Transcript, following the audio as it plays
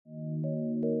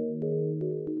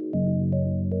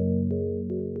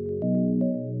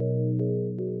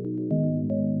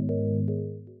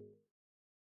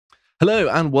Hello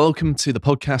and welcome to the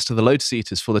podcast of the Lotus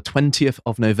Eaters for the 20th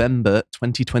of November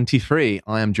 2023.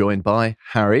 I am joined by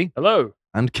Harry. Hello.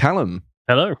 And Callum.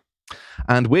 Hello.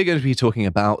 And we're going to be talking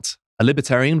about a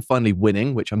libertarian finally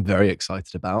winning, which I'm very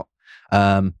excited about.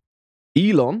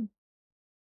 Elon.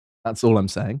 That's all I'm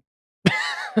saying.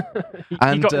 he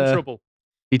got in trouble.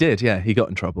 He did, yeah. He got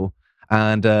in trouble.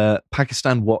 And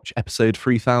Pakistan Watch episode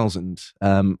 3000.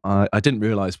 I didn't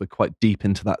realise we're quite deep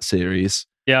into that series.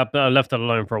 Yeah, I left it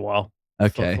alone for a while.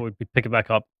 Okay. Before we pick it back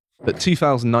up. But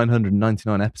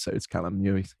 2,999 episones, Callum.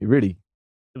 You really...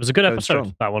 It was a good episode,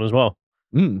 strong. That one as well.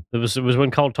 Mm. It was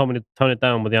when Cole told me to tone it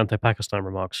down with the anti-Pakistan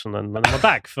remarks, and then we're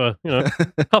back for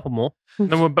a couple more.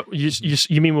 Then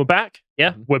you mean we're back?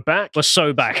 Yeah, we're back. We're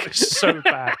so back. We're so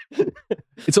back.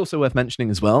 It's also worth mentioning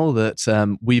as well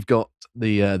that we've got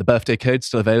the birthday code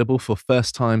still available for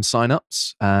first-time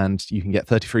sign-ups, and you can get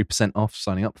 33% off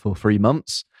signing up for 3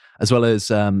 months, as well as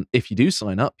if you do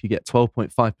sign up, you get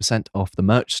 12.5% off the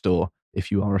merch store. If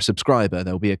you are a subscriber,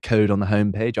 there'll be a code on the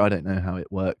homepage. I don't know how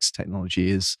it works. Technology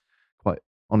is quite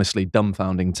honestly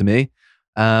dumbfounding to me.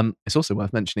 It's also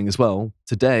worth mentioning as well,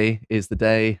 today is the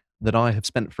day that I have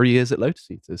spent 3 years at Lotus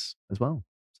Eaters as well.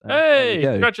 So,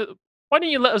 hey, why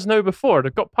didn't you let us know before?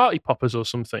 They've got party poppers or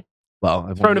something. Well,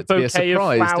 I've thrown a bouquet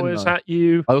surprise, of flowers at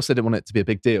you. I also didn't want it to be a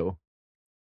big deal.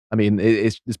 I mean,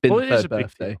 it's been the third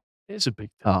birthday. It is a big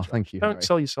deal. Oh, thank you. Don't Harry.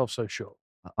 Sell yourself so short.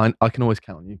 I can always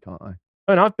count on you, can't I?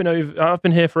 And I've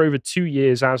been here for over 2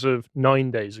 years as of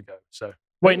 9 days ago. So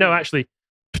wait, no, actually,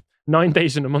 9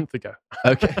 days and a month ago.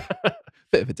 Okay,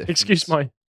 bit of a difference. Excuse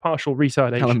my partial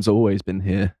retardation. Callum's always been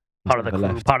here. Part of the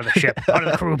crew, part of the ship, part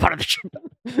of the crew, part of the ship.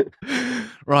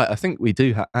 Right, I think we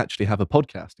do actually have a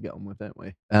podcast to get on with, don't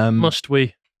we? Must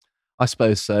we? I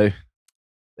suppose so.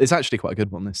 It's actually quite a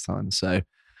good one this time, so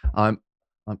I'm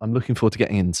looking forward to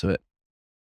getting into it.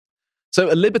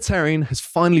 So a libertarian has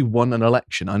finally won an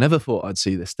election. I never thought I'd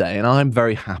see this day, and I'm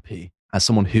very happy as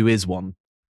someone who is one.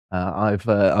 I've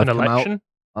an come election?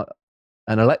 Out,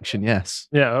 an election, yes.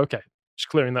 Yeah, okay. Just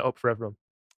clearing that up for everyone.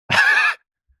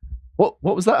 What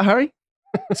was that, Harry?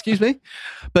 Excuse me?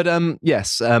 But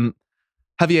yes, Javier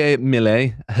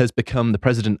Milei has become the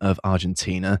president of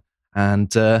Argentina,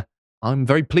 and I'm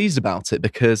very pleased about it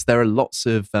because there are lots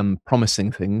of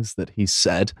promising things that he's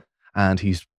said, and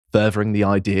he's furthering the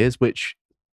ideas, which,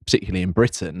 particularly in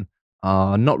Britain,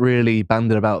 are not really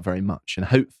banded about very much. And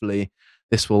hopefully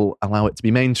this will allow it to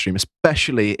be mainstream,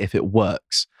 especially if it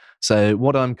works. So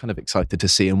what I'm kind of excited to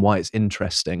see and why it's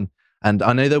interesting, and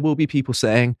I know there will be people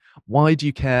saying, why do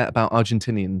you care about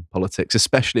Argentinian politics,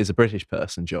 especially as a British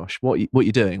person, Josh? What are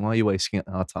you doing? Why are you wasting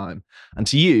our time? And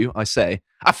to you, I say,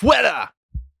 afuera!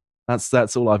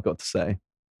 That's all I've got to say.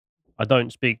 I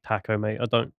don't speak taco, mate. I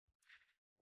don't.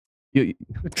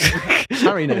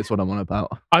 Harry knows what I'm on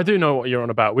about. I do know what you're on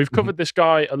about. We've covered this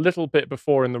guy a little bit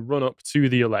before in the run-up to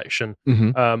the election.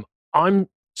 Mm-hmm.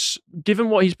 Given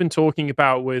what he's been talking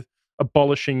about with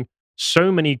abolishing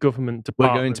so many government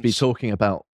departments. We're going to be talking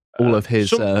about all of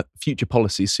his future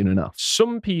policies soon enough.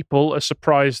 Some people are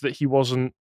surprised that he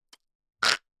wasn't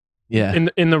in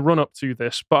the run-up to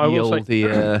this. But I will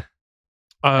say...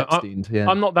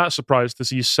 I'm not that surprised,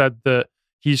 as he said that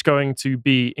he's going to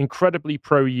be incredibly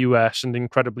pro-US and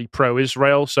incredibly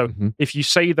pro-Israel. So if you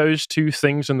say those two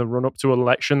things in the run-up to an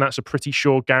election, that's a pretty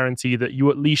sure guarantee that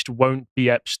you at least won't be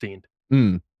Epstein.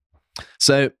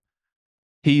 So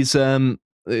he's the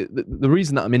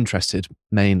reason that I'm interested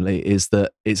mainly is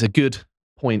that it's a good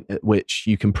point at which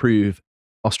you can prove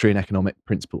Austrian economic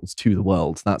principles to the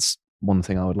world. That's one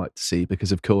thing I would like to see,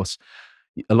 because of course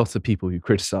a lot of people who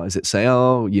criticize it say,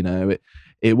 oh,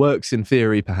 it works in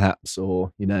theory perhaps,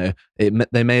 or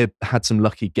they may have had some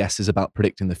lucky guesses about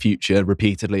predicting the future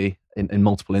repeatedly in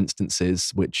multiple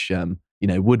instances, which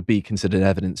would be considered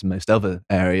evidence in most other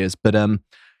areas, but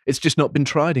it's just not been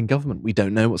tried in government. We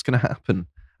don't know what's going to happen,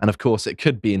 and of course it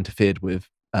could be interfered with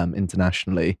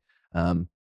internationally.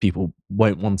 People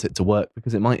won't want it to work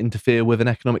because it might interfere with an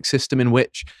economic system in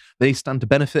which they stand to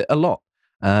benefit a lot.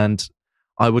 And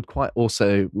I would quite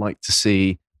also like to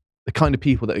see the kind of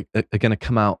people that are going to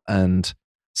come out and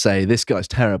say, this guy's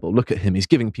terrible. Look at him. He's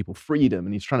giving people freedom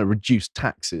and he's trying to reduce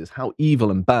taxes. How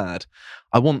evil and bad.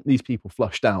 I want these people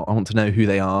flushed out. I want to know who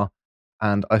they are.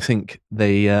 And I think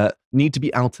they need to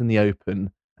be out in the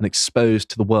open and exposed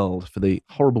to the world for the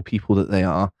horrible people that they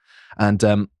are. And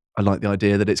I like the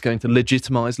idea that it's going to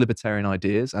legitimize libertarian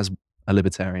ideas as a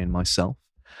libertarian myself,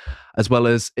 as well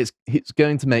as it's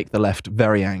going to make the left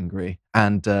very angry.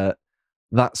 And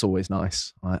that's always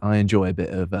nice. I enjoy a bit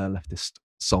of leftist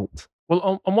salt.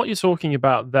 Well, on what you're talking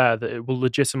about there, that it will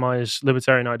legitimize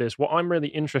libertarian ideas, what I'm really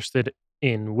interested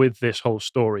in with this whole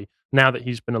story, now that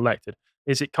he's been elected,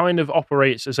 is it kind of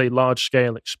operates as a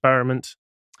large-scale experiment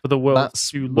for the world That's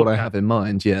to look what I at, have in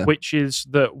mind, yeah. which is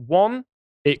that, one,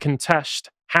 it can test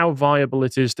how viable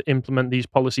it is to implement these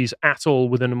policies at all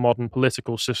within a modern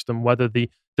political system, whether the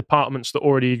departments that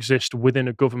already exist within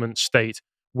a government state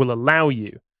will allow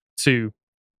you to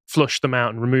flush them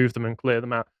out and remove them and clear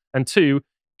them out. And two,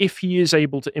 if he is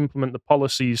able to implement the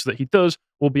policies that he does,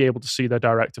 we'll be able to see their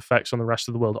direct effects on the rest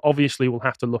of the world. Obviously, we'll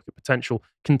have to look at potential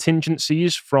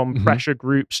contingencies from pressure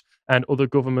groups and other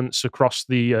governments across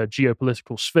the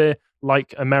geopolitical sphere,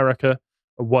 like America,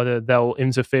 whether they'll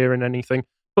interfere in anything.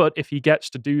 But if he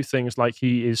gets to do things like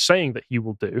he is saying that he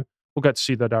will do, we'll get to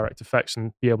see their direct effects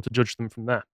and be able to judge them from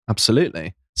there.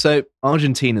 Absolutely. So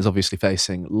Argentina is obviously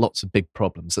facing lots of big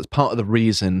problems. That's part of the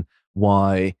reason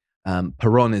why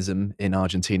Peronism in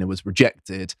Argentina was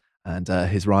rejected, and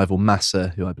his rival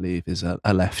Massa, who I believe is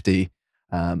a lefty,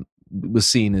 was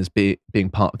seen as being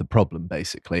part of the problem,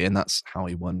 basically, and that's how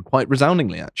he won quite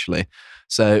resoundingly, actually.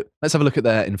 So let's have a look at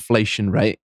their inflation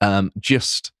rate.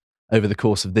 Just over the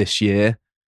course of this year,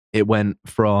 it went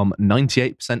from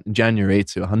 98% in January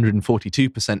to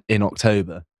 142% in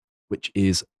October, which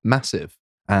is massive.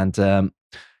 And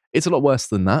it's a lot worse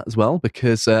than that as well,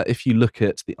 because if you look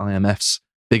at the IMF's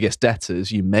biggest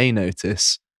debtors, you may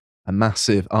notice a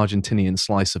massive Argentinian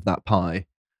slice of that pie.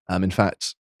 In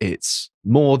fact, it's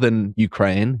more than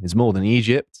Ukraine, it's more than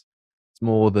Egypt, it's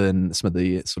more than some of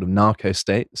the sort of narco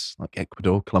states like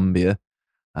Ecuador, Colombia,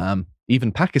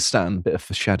 even Pakistan, bit of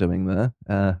foreshadowing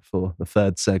there for the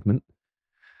third segment.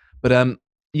 But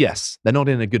yes, they're not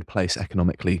in a good place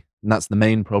economically, and that's the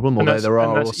main problem, although there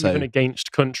are also... even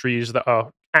against countries that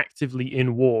are actively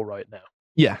in war right now.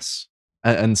 Yes.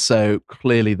 And so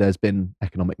clearly there's been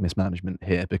economic mismanagement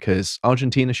here, because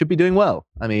Argentina should be doing well.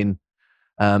 I mean,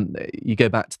 you go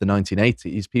back to the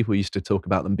 1980s, people used to talk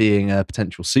about them being a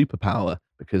potential superpower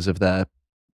because of their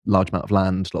large amount of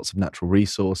land, lots of natural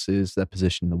resources, their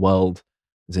position in the world,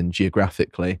 as in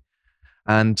geographically.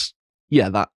 And yeah,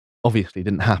 that obviously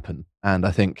didn't happen. And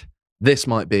I think this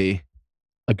might be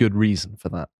a good reason for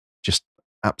that. Just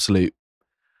absolute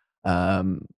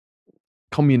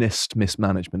communist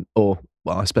mismanagement, or,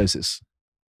 well, I suppose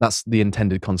that's the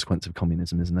intended consequence of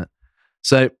communism, isn't it?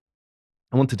 So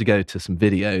I wanted to go to some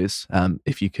videos.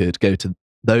 If you could go to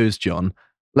those, John,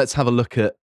 let's have a look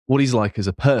at what he's like as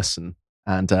a person.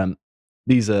 And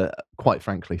these are, quite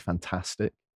frankly,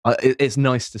 fantastic. It's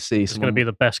nice to see. It's going to be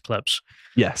the best clips.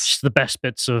 Yes. It's the best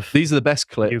bits of... These are the best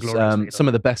clips, some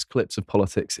of the best clips of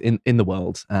politics in the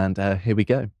world. And here we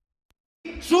go.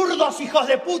 ¡Zurdos, hijos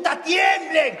de puta,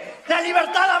 tiemblen! ¡La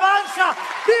libertad avanza!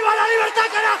 ¡Viva la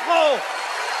libertad, carajo!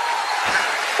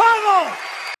 ¡Vamos!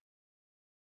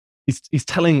 He's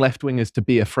telling left-wingers to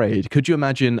be afraid. Could you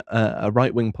imagine a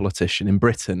right-wing politician in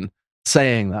Britain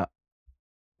saying that?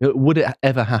 Would it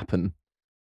ever happen?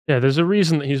 Yeah, there's a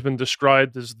reason that he's been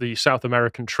described as the South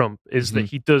American Trump, is that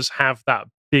he does have that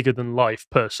bigger-than-life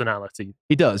personality.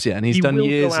 He does, yeah, and he's done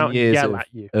years and years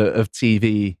of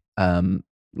TV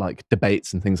like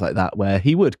debates and things like that, where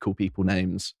he would call people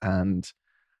names, and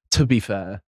to be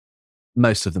fair,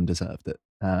 most of them deserved it,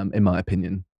 in my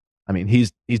opinion. I mean,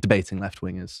 he's debating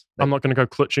left-wingers. I'm not going to go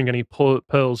clutching any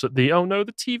pearls at the, oh no,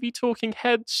 the TV talking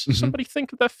heads. Somebody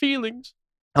think of their feelings.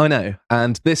 I know,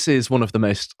 and this is one of the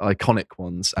most iconic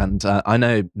ones, and I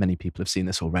know many people have seen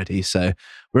this already, so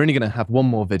we're only going to have one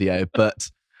more video, but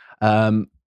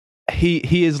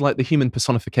he is like the human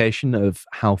personification of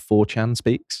how 4chan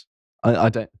speaks.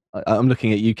 I'm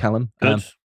looking at you, Callum. Good.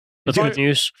 That's good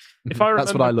news.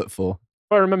 That's what I look for.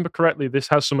 If I remember correctly, this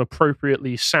has some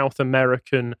appropriately South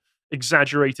American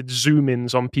exaggerated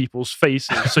zoom-ins on people's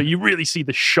faces, so you really see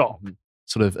the shock.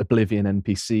 Sort of Oblivion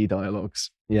NPC dialogues.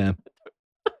 Yeah.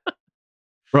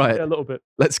 Right. Yeah, a little bit.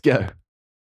 Let's go.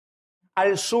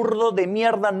 Al zurdo de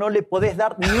mierda no le podés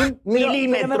dar ni un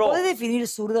milímetro. Pero ¿me podés definir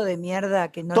zurdo de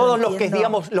mierda? Que no Todos lo los que, entiendo.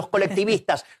 digamos, los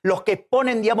colectivistas, los que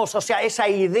ponen, digamos, o sea, esa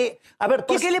idea... A ver,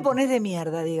 ¿Por qué le ponés de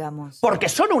mierda, digamos? Porque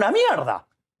son una mierda.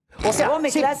 O sea, vos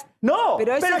mezclás... No,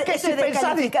 pero es que si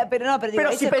pensás...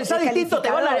 Pero si pensás distinto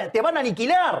te van a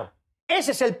aniquilar.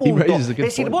 Ese es el punto. Es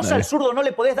decir, vos al zurdo no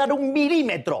le podés dar un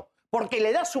milímetro, porque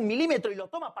le das un milímetro y lo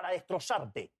toma para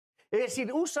destrozarte. Es decir,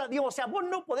 digamos, o sea, vos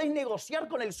no podés negociar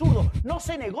con el zurdo. No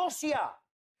se negocia.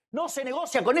 No se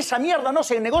negocia con esa mierda, no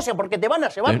se negocia porque te van a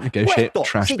llevar puesto.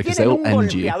 Si tienen un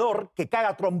golpeador que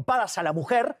caga trompadas a la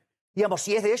mujer, digamos,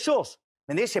 si es de ellos,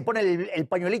 ¿entendés? Se pone el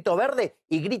pañuelito verde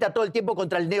y grita todo el tiempo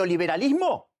contra el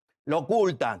neoliberalismo, lo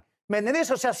ocultan. ¿Me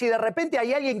entendés? O sea, si de repente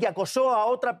hay alguien que acosó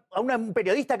a un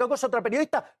periodista que acosa a otra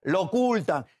periodista, lo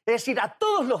ocultan. Es decir, a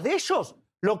todos los de ellos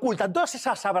lo ocultan. Todas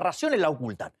esas aberraciones la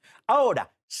ocultan.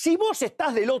 Ahora, si vos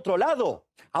estás del otro lado,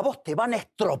 a vos te van a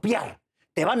estropear,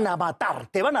 te van a matar,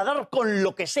 te van a dar con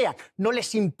lo que sea. No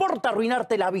les importa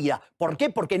arruinarte la vida. ¿Por qué?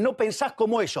 Porque no pensás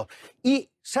como ellos. ¿Y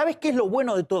sabes qué es lo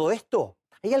bueno de todo esto?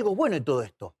 Hay algo bueno en todo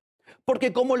esto.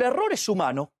 Porque como el error es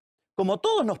humano, como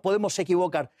todos nos podemos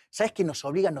equivocar, ¿sabes qué nos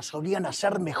obligan? Nos obligan a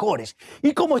ser mejores.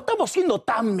 Y como estamos siendo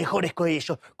tan mejores que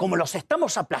ellos, como los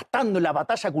estamos aplastando en la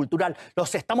batalla cultural,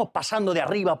 los estamos pasando de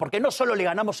arriba, porque no solo le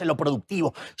ganamos en lo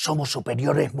productivo, somos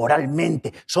superiores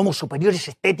moralmente, somos superiores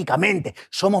estéticamente,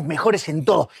 somos mejores en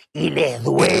todo. Y les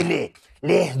duele.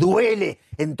 Les duele.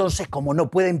 Entonces, como no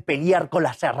pueden pelear con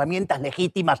las herramientas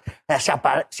legítimas,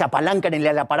 se apalancan en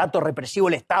el aparato represivo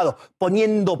del Estado,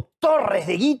 poniendo torres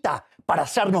de guita para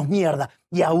hacernos mierda.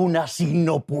 Y aún así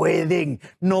no pueden.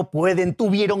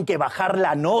 Tuvieron que bajar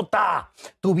la nota.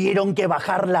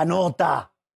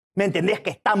 ¿Me entendés? Que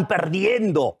están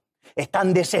perdiendo.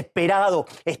 Están desesperados,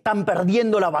 están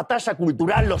perdiendo la batalla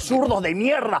cultural. Los zurdos de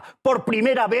mierda, por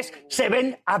primera vez, se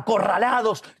ven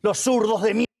acorralados. Los zurdos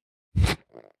de mierda.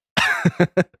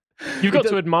 You've got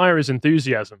to admire his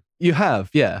enthusiasm. You have,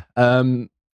 yeah.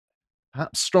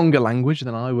 Perhaps stronger language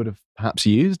than I would have perhaps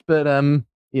used, but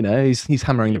he's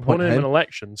hammering the point home. He won an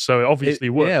election, so it obviously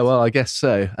worked. Yeah, well, I guess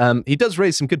so. He does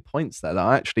raise some good points there that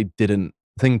I actually didn't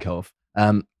think of.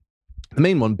 The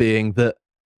main one being that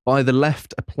by the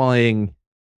left applying,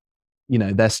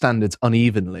 their standards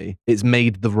unevenly, it's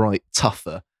made the right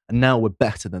tougher. And now we're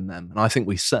better than them. And I think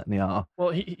we certainly are.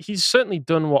 Well, he's certainly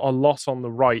done what a lot on the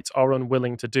right are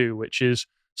unwilling to do, which is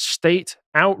state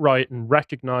outright and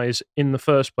recognize in the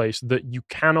first place that you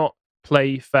cannot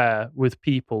play fair with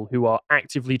people who are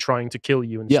actively trying to kill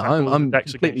you. And I'm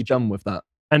completely done with that.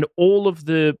 And all of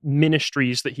the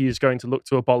ministries that he is going to look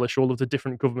to abolish, all of the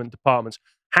different government departments,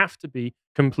 have to be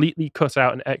completely cut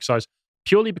out and excised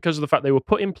purely because of the fact they were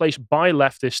put in place by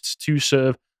leftists to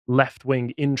serve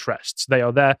left-wing interests. They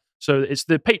are there. So it's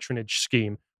the patronage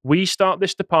scheme. We start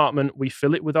this department, we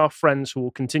fill it with our friends who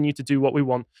will continue to do what we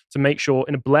want to make sure,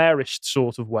 in a Blairist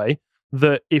sort of way,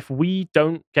 that if we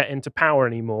don't get into power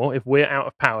anymore, if we're out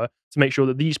of power, to make sure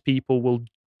that these people will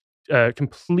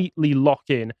completely lock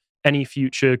in any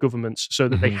future governments so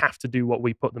that they have to do what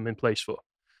we put them in place for.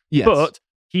 Yes. But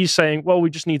he's saying, well, we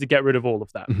just need to get rid of all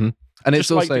of that. And just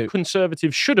it's also like the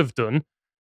Conservatives should have done,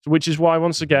 which is why,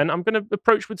 once again, I'm going to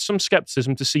approach with some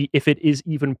skepticism to see if it is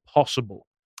even possible.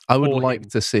 I would like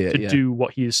to see it to do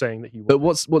what he is saying that he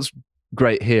wants. But what's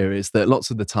great here is that lots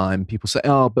of the time people say,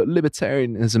 "Oh, but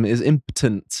libertarianism is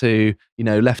impotent to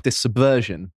leftist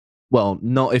subversion." Well,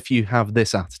 not if you have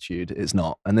this attitude. It's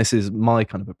not, and this is my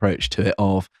kind of approach to it.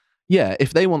 Of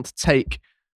if they want to take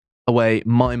away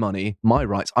my money, my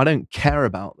rights, I don't care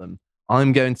about them.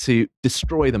 I'm going to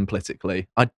destroy them politically.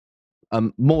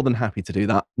 I'm more than happy to do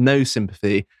that. No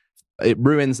sympathy. It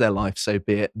ruins their life, so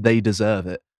be it. They deserve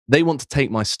it. They want to take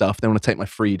my stuff. They want to take my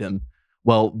freedom.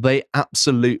 Well, they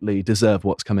absolutely deserve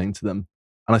what's coming to them.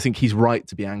 And I think he's right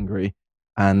to be angry.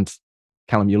 And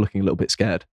Callum, you're looking a little bit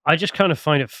scared. I just kind of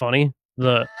find it funny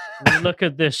that we look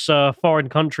at this foreign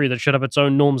country that should have its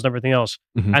own norms and everything else,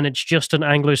 and it's just an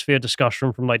Anglosphere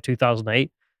discussion from like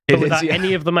 2008, but without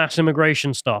any of the mass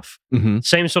immigration stuff.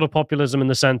 Same sort of populism in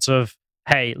the sense of,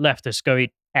 hey, leftists, go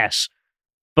eat S.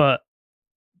 But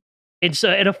it's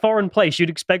in a foreign place, you'd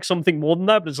expect something more than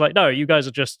that, but it's like, no, you guys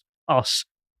are just us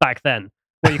back then,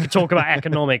 where you could talk about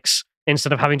economics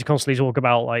instead of having to constantly talk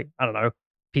about, like, I don't know,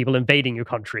 people invading your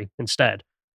country instead.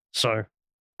 So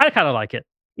I kind of like it.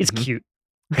 It's cute.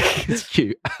 It's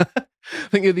cute. I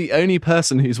think you're the only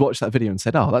person who's watched that video and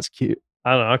said, oh, that's cute.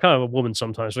 I don't know. I'm kind of a woman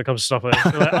sometimes when it comes to stuff like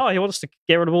that. Like, oh, he wants to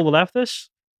get rid of all the leftists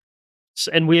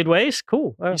in weird ways?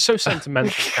 Cool. He's so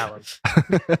sentimental, Callum.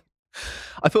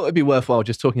 I thought it'd be worthwhile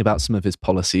just talking about some of his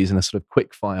policies in a sort of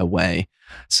quick-fire way.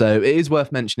 So it is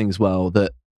worth mentioning as well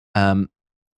that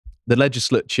the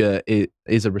legislature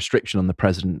is a restriction on the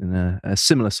president in a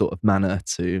similar sort of manner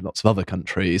to lots of other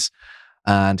countries.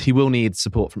 And he will need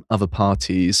support from other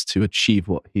parties to achieve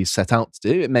what he's set out to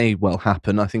do. It may well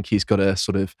happen. I think he's got a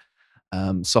sort of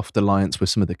soft alliance with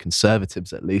some of the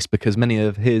conservatives, at least, because many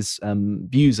of his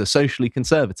views are socially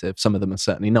conservative. Some of them are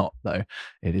certainly not, though.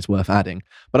 It is worth adding.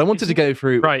 But I wanted to go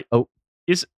through... Right.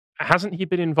 Hasn't he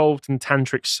been involved in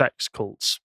tantric sex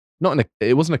cults?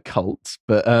 It wasn't a cult,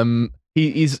 but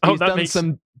he's done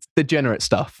some degenerate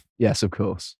stuff. Yes, of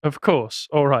course. Of course.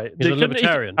 All right. He's a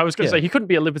libertarian. I was going to say, he couldn't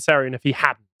be a libertarian if he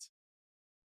hadn't.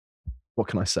 What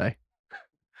can I say?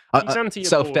 He's anti-abortion.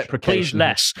 Self-deprecation. Please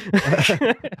less.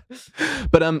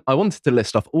 But I wanted to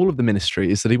list off all of the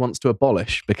ministries that he wants to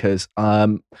abolish because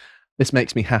this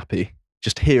makes me happy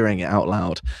just hearing it out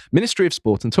loud. Ministry of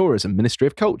Sport and Tourism, Ministry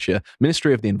of Culture,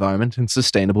 Ministry of the Environment and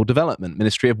Sustainable Development,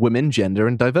 Ministry of Women, Gender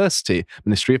and Diversity,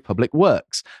 Ministry of Public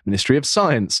Works, Ministry of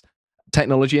Science,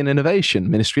 Technology and Innovation,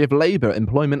 Ministry of Labour,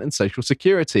 Employment and Social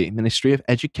Security, Ministry of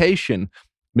Education,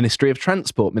 Ministry of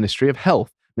Transport, Ministry of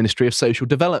Health, Ministry of Social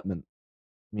Development.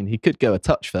 I mean, he could go a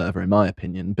touch further, in my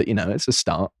opinion, but, it's a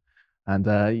start.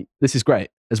 And this is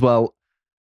great. As well,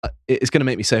 it's going to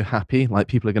make me so happy. Like,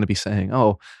 people are going to be saying,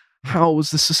 oh, how is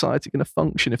the society going to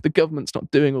function if the government's not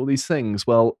doing all these things?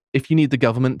 Well, if you need the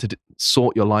government to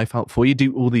sort your life out for you,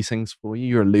 do all these things for you,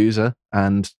 you're a loser.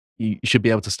 And you should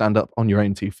be able to stand up on your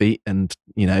own 2 feet and,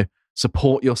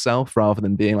 support yourself rather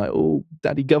than being like, oh,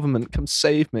 daddy government, come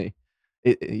save me.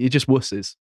 You're just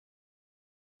wusses.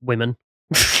 Women.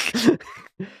 The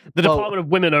Department of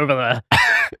Women over there.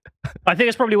 I think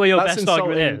it's probably where your best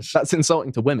argument is. That's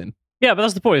insulting to women. Yeah, but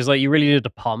that's the point. Is like you really need a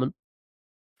department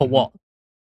for what?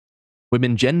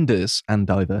 Women, genders, and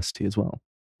diversity as well.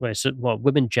 Wait, so what?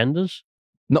 Women, genders?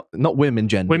 Not women,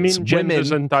 genders. Women,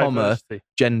 genders, and diversity.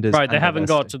 Genders. Right, they haven't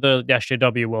got to the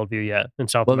SJW worldview yet in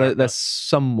South America. They're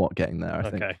somewhat getting there, I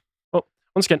think. Okay. Well,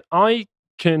 once again,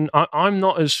 I'm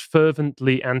not as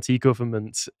fervently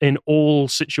anti-government in all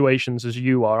situations as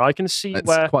you are. I can see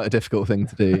It's quite a difficult thing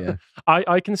to do, yeah.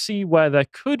 I can see where there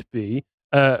could be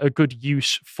a good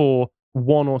use for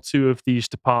one or two of these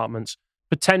departments,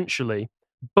 potentially,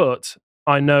 but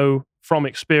I know from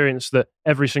experience that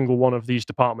every single one of these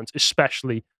departments,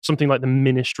 especially something like the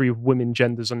Ministry of Women,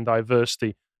 Genders and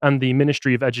Diversity and the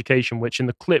Ministry of Education, which in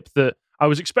the clip that I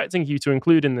was expecting you to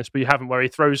include in this, but you haven't, where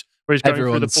he's going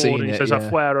Everyone's through the board and he says,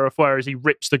 afuera, as he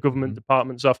rips the government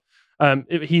departments off.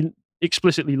 He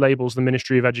explicitly labels the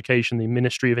Ministry of Education the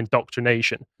Ministry of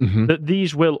Indoctrination, that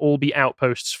these will all be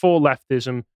outposts for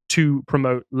leftism to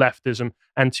promote leftism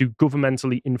and to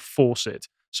governmentally enforce it.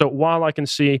 So while I can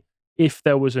see if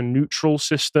there was a neutral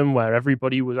system where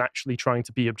everybody was actually trying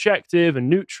to be objective and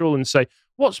neutral and say,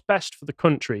 what's best for the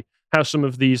country, how some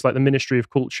of these, like the Ministry of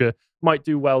Culture, might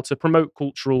do well to promote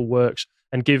cultural works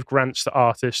and give grants to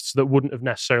artists that wouldn't have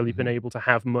necessarily been able to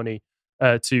have money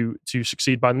to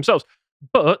succeed by themselves.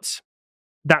 But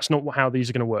that's not how these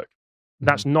are going to work.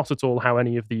 That's not at all how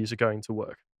any of these are going to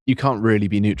work. You can't really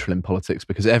be neutral in politics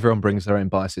because everyone brings their own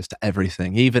biases to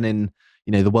everything, even in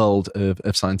the world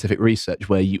of scientific research,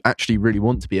 where you actually really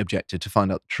want to be objective to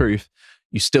find out the truth.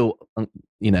 You still,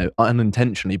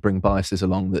 unintentionally bring biases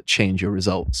along that change your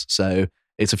results. So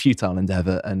it's a futile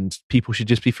endeavor, and people should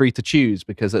just be free to choose,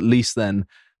 because at least then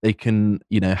they can,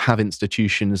 have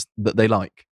institutions that they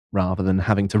like, rather than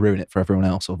having to ruin it for everyone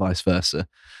else or vice versa.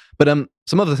 But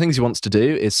some other things he wants to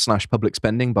do is slash public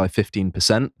spending by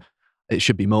 15%. It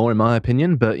should be more, in my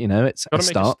opinion, but it's a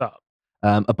start.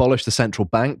 Abolish the central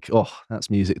bank. Oh, that's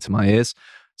music to my ears.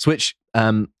 Switch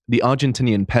the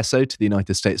Argentinian peso to the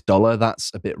United States dollar. That's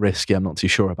a bit risky. I'm not too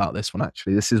sure about this one,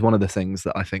 actually. This is one of the things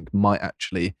that I think might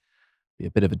actually be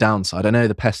a bit of a downside. I know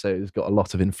the peso's got a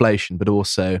lot of inflation, but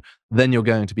also then you're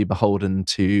going to be beholden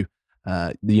to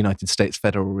the United States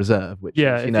Federal Reserve, which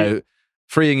is,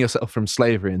 freeing yourself from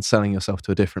slavery and selling yourself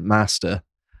to a different master,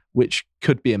 which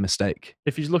could be a mistake.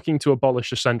 If he's looking to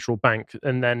abolish a central bank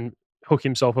and then hook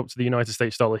himself up to the United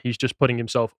States dollar, he's just putting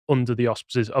himself under the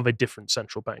auspices of a different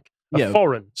central bank, a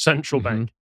foreign central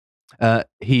bank.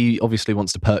 He obviously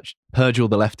wants to purge all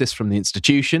the leftists from the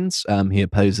institutions. He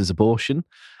opposes abortion.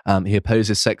 He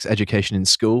opposes sex education in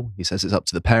school. He says it's up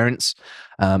to the parents.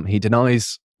 He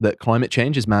denies that climate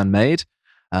change is man-made.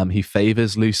 He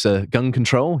favors looser gun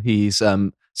control. He's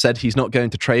said he's not going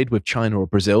to trade with China or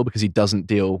Brazil because he doesn't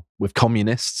deal with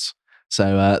communists.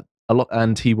 So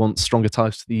and he wants stronger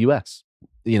ties to the US.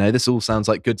 This all sounds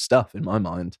like good stuff in my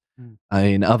mind. I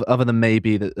mean, other than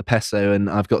maybe the peso, and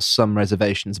I've got some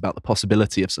reservations about the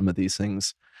possibility of some of these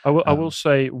things. I will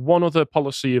say one other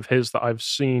policy of his that I've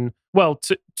seen,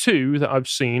 two that I've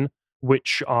seen,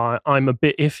 which I'm a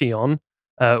bit iffy on.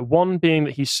 One being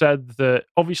that he said that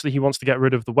obviously he wants to get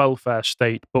rid of the welfare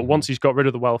state, but once he's got rid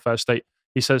of the welfare state,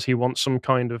 he says he wants some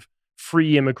kind of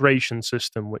free immigration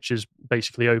system, which is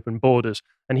basically open borders.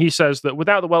 And he says that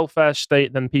without the welfare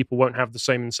state, then people won't have the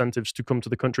same incentives to come to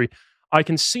the country. I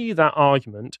can see that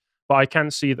argument, but I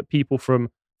can see that people from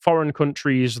foreign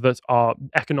countries that are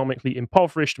economically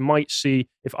impoverished might see,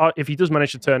 if he does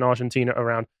manage to turn Argentina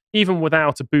around, even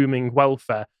without a booming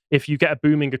welfare, if you get a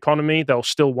booming economy, they'll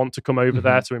still want to come over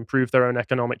there to improve their own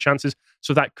economic chances.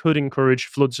 So that could encourage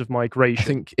floods of migration. I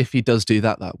think if he does do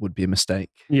that, that would be a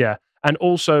mistake. Yeah. And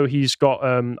also he's got,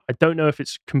 I don't know if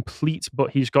it's complete,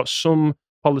 but he's got some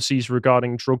policies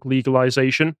regarding drug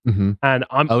legalization. Mm-hmm. And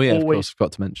I'm of course,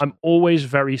 forgot to mention. I'm always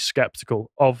very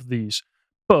skeptical of these.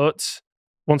 But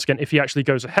once again, if he actually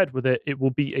goes ahead with it, it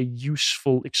will be a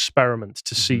useful experiment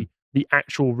to see the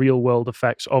actual real world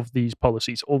effects of these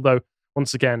policies. Although,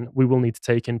 once again, we will need to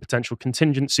take in potential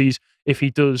contingencies. If he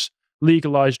does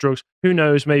legalize drugs, who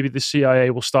knows, maybe the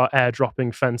CIA will start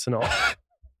airdropping fentanyl.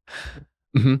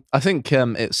 I think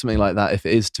it's something like that. If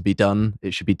it is to be done,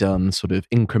 it should be done sort of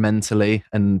incrementally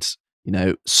and,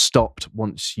 stopped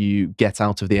once you get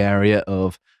out of the area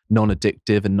of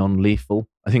non-addictive and non-lethal.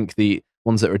 I think the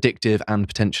ones that are addictive and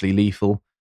potentially lethal,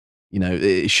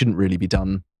 it shouldn't really be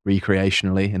done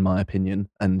recreationally, in my opinion.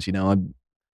 And,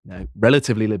 I'm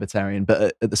relatively libertarian,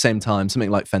 but at the same time,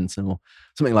 something like fentanyl,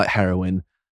 something like heroin,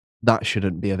 that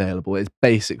shouldn't be available. It's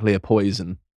basically a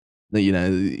poison.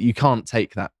 You can't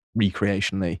take that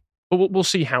recreationally. But we'll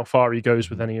see how far he goes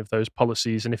with any of those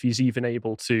policies and if he's even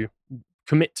able to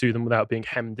commit to them without being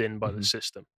hemmed in by the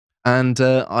system. And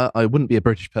I wouldn't be a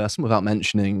British person without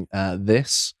mentioning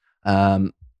this.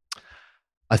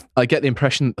 I get the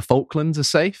impression that the Falklands are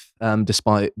safe,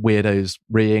 despite weirdos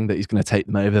reeing that he's going to take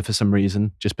them over for some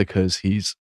reason, just because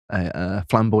he's a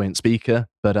flamboyant speaker.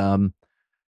 But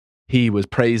he was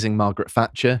praising Margaret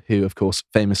Thatcher, who, of course,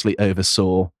 famously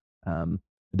oversaw the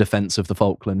defense of the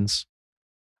Falklands.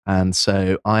 And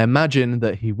so I imagine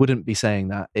that he wouldn't be saying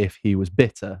that if he was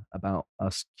bitter about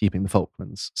us keeping the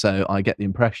Falklands. So I get the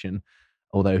impression,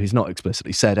 although he's not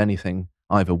explicitly said anything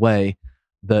either way,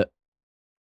 that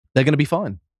they're going to be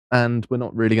fine. And we're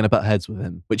not really going to butt heads with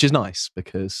him, which is nice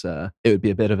because it would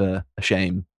be a bit of a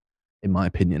shame, in my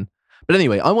opinion. But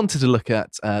anyway, I wanted to look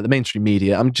at the mainstream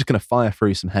media. I'm just going to fire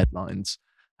through some headlines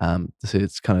to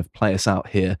kind of play us out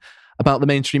here about the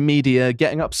mainstream media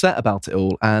getting upset about it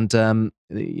all. And,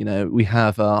 we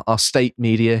have our state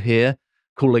media here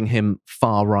calling him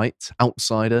far-right,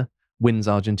 outsider, wins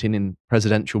Argentinian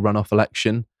presidential runoff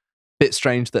election. Bit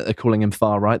strange that they're calling him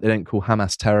far-right. They don't call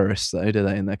Hamas terrorists, though, do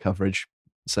they, in their coverage?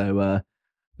 So,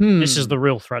 This is the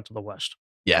real threat to the West.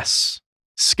 Yes.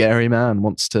 Scary man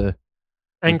wants to...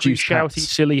 Angry, shouty,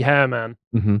 silly hair man.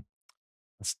 Mm-hmm.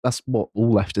 That's what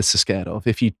all leftists are scared of.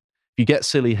 If you get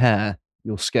silly hair,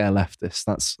 you'll scare leftists.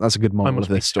 That's a good moral of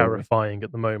this story. Terrifying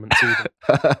at the moment too.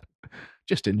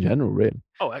 Just in general, really.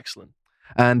 Oh, excellent.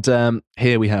 And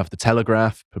here we have the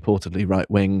Telegraph, purportedly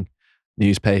right-wing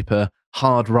newspaper,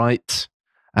 hard right,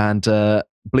 and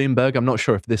Bloomberg. I'm not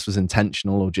sure if this was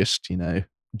intentional or just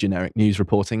generic news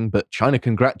reporting, but China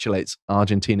congratulates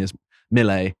Argentina's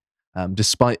Milei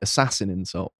despite assassin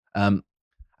insult. And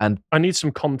I need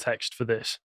some context for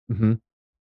this. Mm-hmm.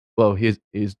 Well, he's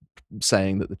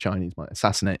saying that the Chinese might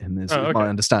assassinate him, is my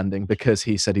understanding, because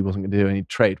he said he wasn't going to do any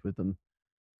trade with them.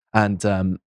 And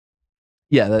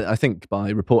I think by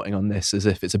reporting on this as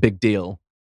if it's a big deal,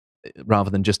 rather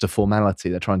than just a formality,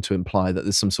 they're trying to imply that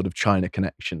there's some sort of China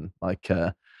connection, like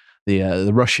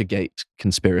the Russiagate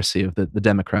conspiracy of the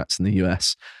Democrats in the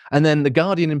US. And then The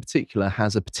Guardian in particular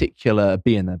has a particular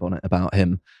bee in their bonnet about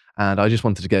him. And I just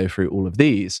wanted to go through all of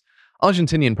these.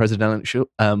 Argentinian presidential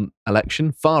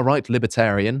election, far-right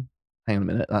libertarian. Hang on a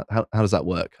minute, how does that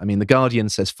work? I mean, The Guardian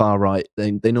says far-right.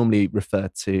 They normally refer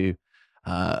to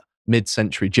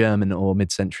mid-century German or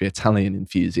mid-century Italian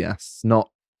enthusiasts, not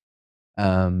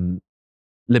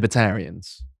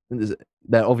libertarians.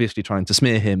 They're obviously trying to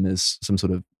smear him as some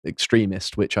sort of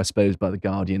extremist, which I suppose by The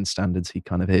Guardian standards he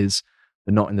kind of is,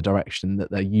 but not in the direction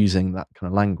that they're using that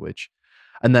kind of language.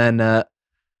 And then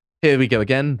here we go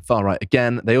again, far right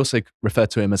again. They also refer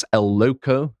to him as El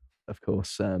Loco, of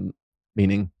course,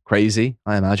 meaning crazy,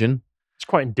 I imagine. It's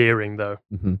quite endearing, though.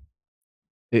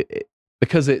 Mm-hmm.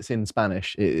 Because it's in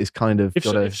Spanish, it is kind of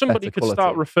if somebody could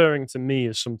start referring to me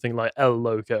as something like El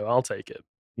Loco, I'll take it.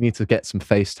 You need to get some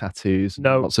face tattoos,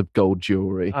 lots of gold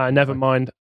jewelry. Never mind.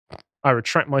 I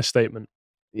retract my statement.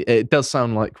 It does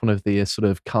sound like one of the sort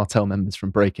of cartel members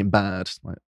from Breaking Bad,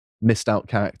 like missed out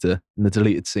character in the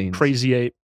deleted scenes. Crazy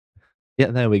Ape. Yeah,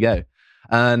 there we go.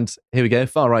 And here we go,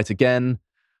 far right again,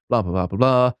 blah, blah, blah, blah,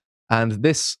 blah. And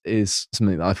this is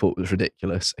something that I thought was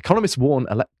ridiculous. Economists warn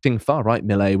electing far-right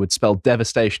Milei would spell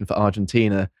devastation for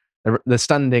Argentina. They're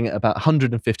standing at about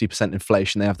 150%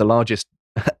 inflation. They have the largest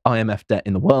IMF debt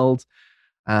in the world.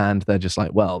 And they're just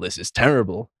like, well, this is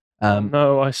terrible.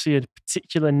 No, I see a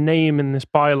particular name in this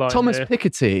byline. Thomas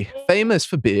Piketty, famous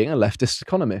for being a leftist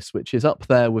economist, which is up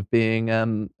there with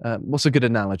being, what's a good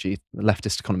analogy, a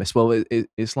leftist economist? Well,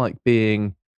 it's like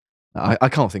being, I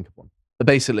can't think of one.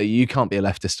 basically, you can't be a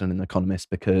leftist and an economist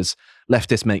because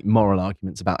leftists make moral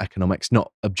arguments about economics,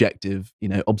 not objective,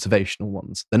 observational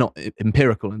ones. They're not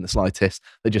empirical in the slightest.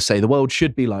 They just say the world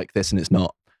should be like this and it's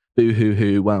not. Boo hoo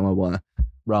hoo, wah wah wah.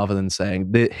 Rather than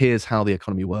saying, here's how the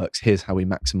economy works, here's how we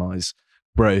maximize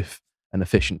growth and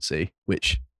efficiency,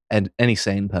 which any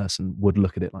sane person would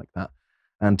look at it like that.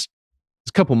 And there's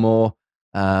a couple more.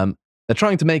 They're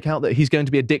trying to make out that he's going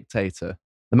to be a dictator.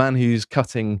 The man who's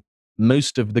cutting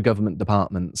most of the government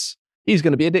departments, he's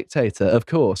going to be a dictator, of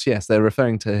course. Yes, they're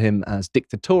referring to him as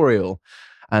dictatorial.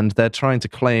 And they're trying to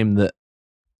claim that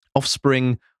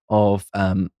offspring of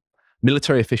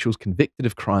military officials convicted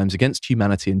of crimes against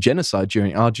humanity and genocide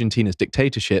during Argentina's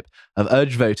dictatorship have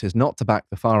urged voters not to back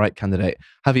the far-right candidate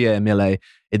Javier Milei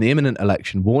in the imminent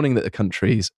election, warning that the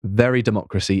country's very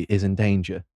democracy is in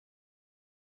danger.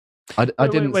 I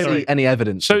didn't see any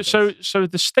evidence. So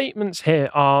the statements here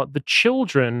are the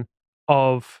children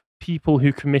of people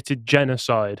who committed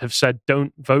genocide have said,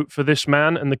 don't vote for this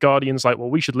man. And the Guardian's like, well,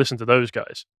 we should listen to those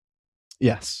guys.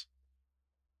 Yes.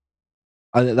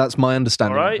 That's my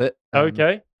understanding of it.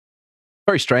 Okay.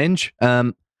 Very strange.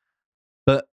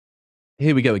 But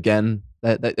here we go again.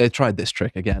 They tried this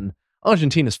trick again.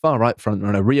 Argentina's far-right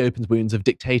frontrunner reopens wounds of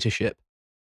dictatorship.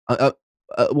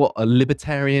 What, a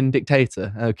libertarian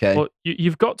dictator? Okay. Well,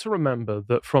 you've got to remember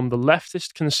that from the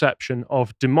leftist conception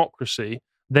of democracy,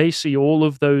 they see all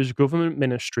of those government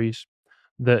ministries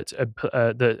that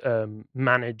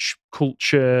manage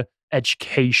culture,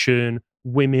 education,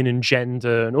 women and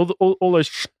gender, and all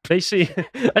those. They see.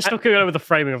 I still go with the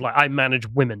framing of I manage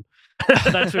women.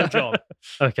 That's your job.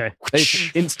 Okay. They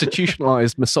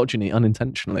institutionalized misogyny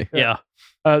unintentionally. Yeah.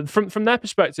 From their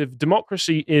perspective,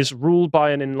 democracy is ruled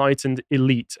by an enlightened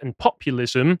elite, and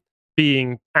populism,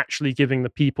 being actually giving the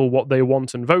people what they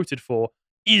want and voted for,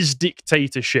 is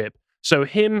dictatorship. So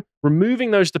him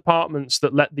removing those departments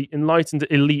that let the enlightened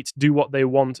elite do what they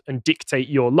want and dictate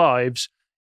your lives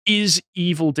is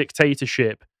evil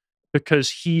dictatorship,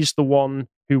 because he's the one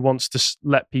who wants to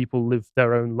let people live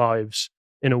their own lives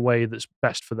in a way that's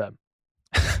best for them.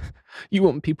 You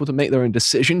want people to make their own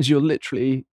decisions? You're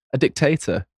literally a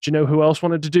dictator. Do you know who else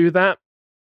wanted to do that?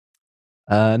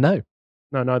 No.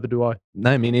 No, neither do I.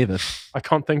 No, me neither. I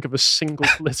can't think of a single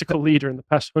political leader in the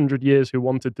past 100 years who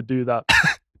wanted to do that.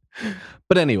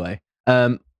 But anyway,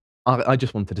 I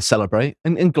just wanted to celebrate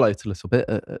and gloat a little bit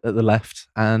at the left.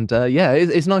 And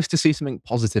it's nice to see something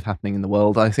positive happening in the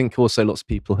world. I think also lots of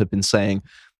people have been saying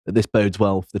that this bodes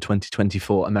well for the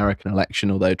 2024 American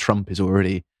election, although Trump is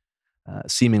already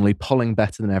seemingly polling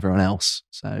better than everyone else.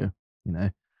 So,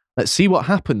 let's see what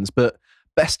happens. But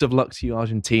best of luck to you,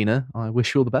 Argentina. I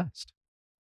wish you all the best.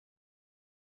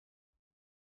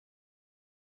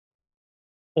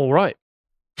 All right.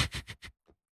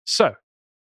 So,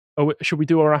 should we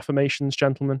do our affirmations,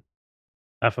 gentlemen?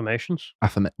 Affirmations?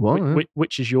 What?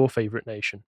 Which is your favorite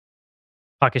nation?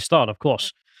 Pakistan, of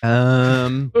course.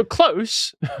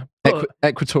 Close.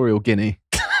 Equatorial Guinea.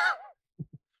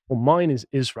 Well, mine is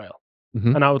Israel.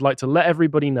 Mm-hmm. And I would like to let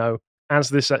everybody know, as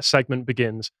this segment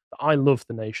begins, that I love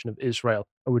the nation of Israel.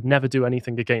 I would never do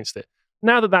anything against it.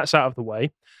 Now that that's out of the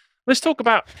way, let's talk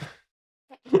about...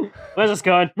 Where's this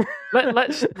going?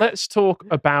 Let's talk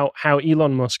about how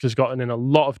Elon Musk has gotten in a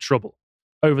lot of trouble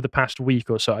over the past week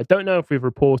or so. I don't know if we've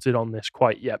reported on this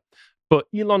quite yet, but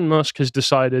Elon Musk has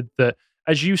decided that,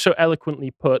 as you so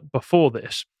eloquently put before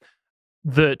this,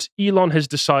 that Elon has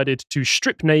decided to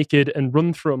strip naked and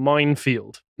run through a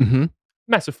minefield,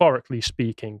 metaphorically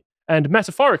speaking. And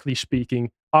metaphorically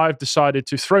speaking, I've decided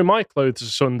to throw my clothes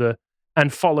asunder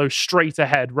and follow straight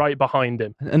ahead right behind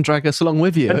him. And drag us along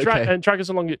with you. And drag us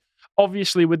along.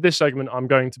 Obviously, with this segment, I'm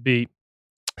going to be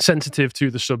sensitive to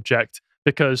the subject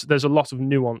because there's a lot of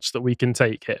nuance that we can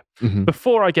take here. Mm-hmm.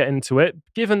 Before I get into it,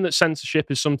 given that censorship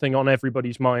is something on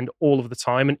everybody's mind all of the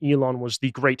time, and Elon was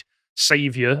the great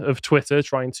savior of Twitter,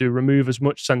 trying to remove as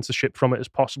much censorship from it as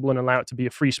possible and allow it to be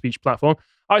a free speech platform,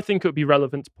 I think it would be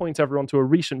relevant to point everyone to a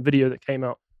recent video that came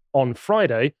out on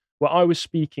Friday, where I was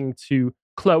speaking to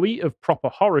Chloe of Proper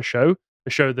Horror Show, a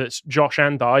show that Josh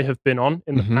and I have been on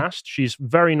in the past. She's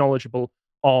very knowledgeable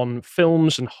on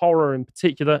films and horror in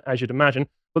particular, as you'd imagine.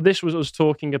 But this was us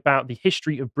talking about the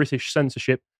history of British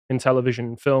censorship in television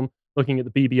and film, looking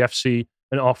at the BBFC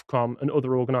and Ofcom and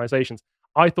other organisations.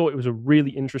 I thought it was a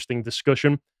really interesting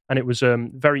discussion, and it was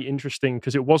very interesting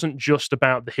because it wasn't just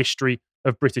about the history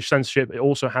of British censorship. It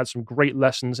also had some great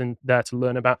lessons in there to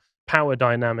learn about power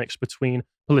dynamics between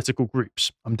political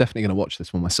groups. I'm definitely going to watch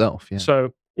this one myself. Yeah.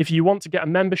 So if you want to get a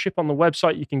membership on the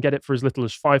website, you can get it for as little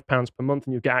as £5 per month,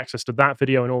 and you get access to that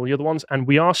video and all the other ones. And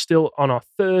we are still on our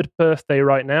 3rd birthday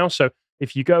right now. So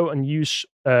if you go and use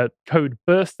code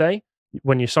birthday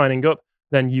when you're signing up,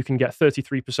 then you can get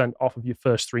 33% off of your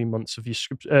first 3 months of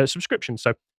your subscription.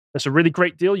 So that's a really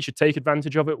great deal. You should take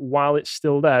advantage of it while it's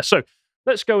still there. So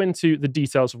let's go into the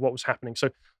details of what was happening. So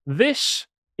this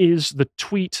is the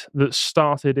tweet that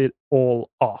started it all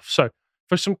off. So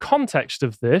for some context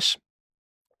of this,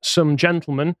 some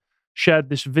gentleman shared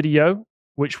this video,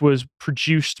 which was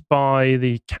produced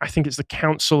by I think it's the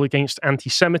Council Against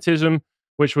Anti-Semitism,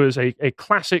 which was a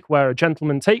classic where a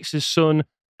gentleman takes his son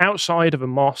outside of a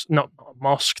mosque, not a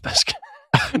mosque,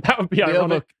 that would be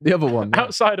ironic. The other one. Yeah.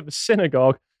 Outside of a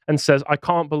synagogue, and says, I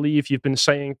can't believe you've been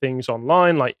saying things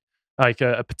online like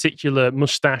a particular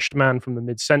mustached man from the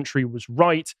mid-century was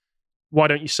right. Why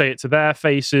don't you say it to their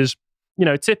faces?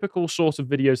 Typical sort of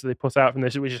videos that they put out from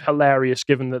this, which is hilarious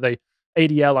given that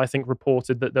ADL, I think,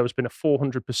 reported that there has been a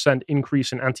 400%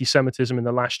 increase in anti-Semitism in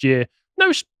the last year.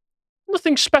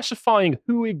 Nothing specifying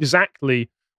who exactly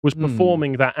was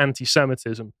performing that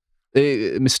anti-Semitism.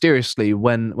 Mysteriously,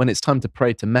 when it's time to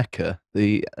pray to Mecca,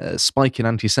 the spike in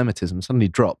anti-Semitism suddenly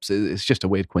drops. It's just a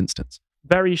weird coincidence.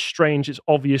 Very strange. It's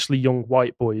obviously young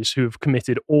white boys who have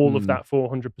committed all of that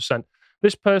 400%.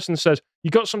 This person says, you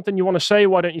got something you want to say?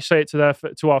 Why don't you say it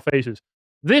to our faces?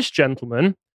 This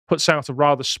gentleman puts out a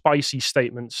rather spicy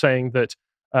statement saying that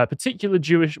particular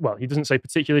Jewish, well, he doesn't say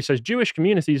particular, he says Jewish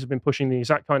communities have been pushing the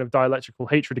exact kind of dialectical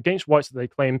hatred against whites that they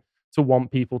claim to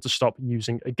want people to stop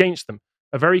using against them.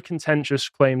 A very contentious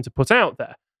claim to put out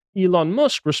there. Elon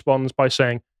Musk responds by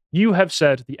saying, you have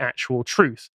said the actual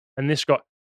truth. And this got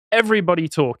everybody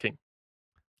talking.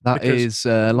 That is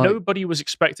nobody was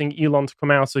expecting Elon to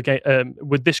come out again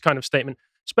with this kind of statement,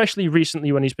 especially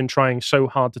recently when he's been trying so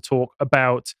hard to talk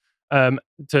about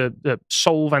to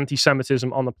solve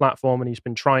anti-Semitism on the platform, and he's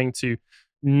been trying to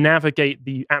navigate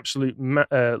the absolute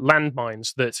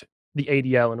landmines that the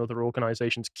ADL and other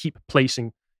organizations keep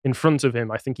placing in front of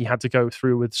him. I think he had to go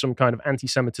through with some kind of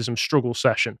anti-Semitism struggle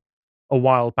session a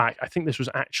while back. I think this was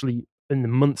actually in the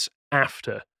months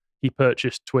after he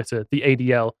purchased Twitter. The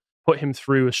ADL put him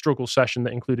through a struggle session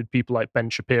that included people like Ben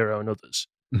Shapiro and others.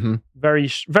 Mm-hmm.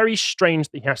 Very, very strange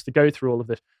that he has to go through all of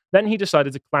this. Then he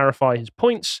decided to clarify his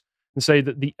points and say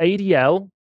that the ADL,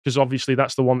 because obviously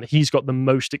that's the one that he's got the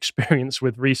most experience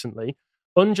with recently,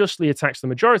 unjustly attacks the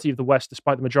majority of the West,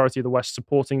 despite the majority of the West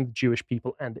supporting the Jewish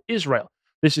people and Israel.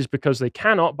 This is because they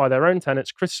cannot, by their own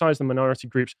tenets, criticize the minority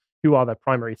groups who are their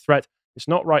primary threat. It's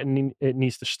not right and it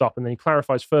needs to stop. And then he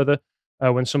clarifies further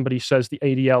when somebody says the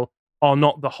ADL are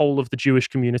not the whole of the Jewish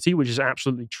community, which is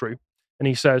absolutely true. And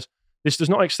he says, this does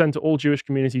not extend to all Jewish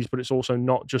communities, but it's also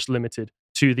not just limited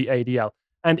to the ADL.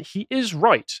 And he is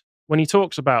right when he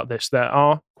talks about this. There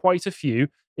are quite a few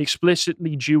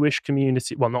explicitly Jewish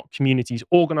community, well, not communities,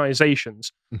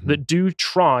 organizations that do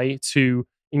try to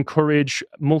encourage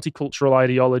multicultural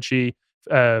ideology,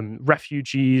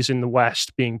 refugees in the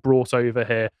West being brought over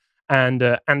here, and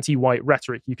anti-white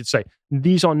rhetoric, you could say.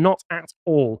 These are not at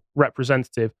all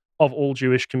representative of all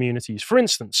Jewish communities. For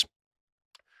instance,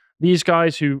 these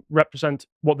guys who represent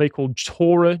what they call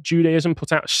Torah Judaism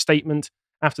put out a statement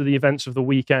after the events of the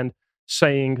weekend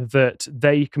saying that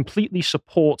they completely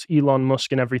support Elon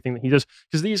Musk in everything that he does,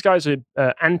 because these guys are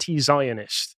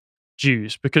anti-Zionist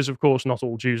Jews, because of course not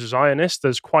all Jews are Zionists.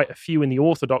 There's quite a few in the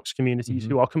Orthodox communities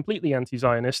who are completely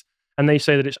anti-Zionist, and they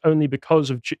say that it's only because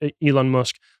of Elon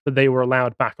Musk that they were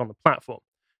allowed back on the platform.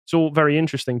 It's all very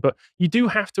interesting, but you do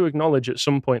have to acknowledge at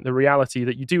some point the reality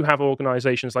that you do have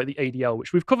organizations like the ADL,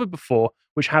 which we've covered before,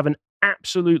 which have an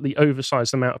absolutely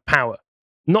oversized amount of power,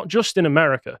 not just in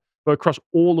America, but across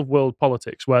all of world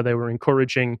politics, where they were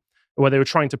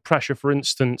trying to pressure, for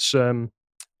instance,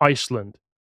 Iceland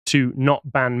to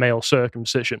not ban male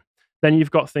circumcision. Then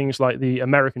you've got things like the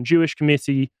American Jewish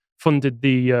Committee funded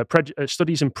the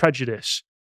Studies in Prejudice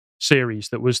series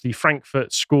that was the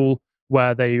Frankfurt School,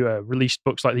 where they released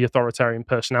books like The Authoritarian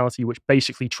Personality, which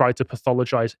basically tried to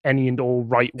pathologize any and all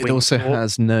right-wing It also thought.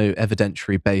 has no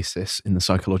evidentiary basis in the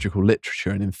psychological literature,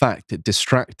 and in fact, it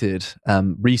distracted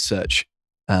research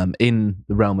in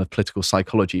the realm of political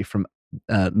psychology from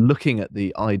looking at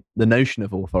the notion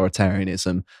of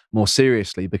authoritarianism more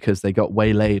seriously, because they got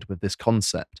waylaid with this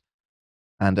concept.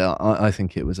 And I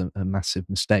think it was a massive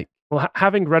mistake. Well,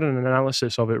 having read an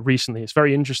analysis of it recently, it's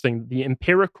very interesting. The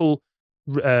empirical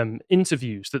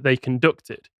interviews that they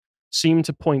conducted seem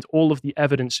to point all of the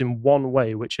evidence in one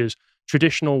way, which is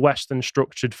traditional Western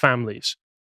structured families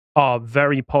are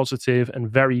very positive and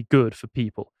very good for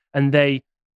people. And they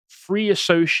free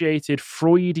associated,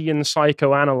 Freudian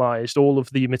psychoanalyzed all of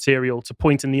the material to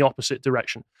point in the opposite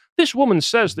direction. This woman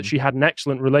says that she had an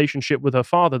excellent relationship with her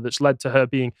father that's led to her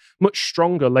being much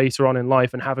stronger later on in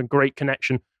life and having great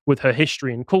connection with her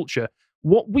history and culture.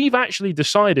 What we've actually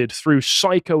decided through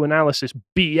psychoanalysis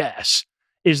BS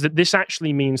is that this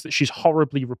actually means that she's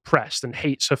horribly repressed and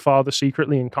hates her father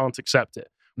secretly and can't accept it.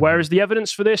 Whereas the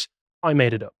evidence for this, I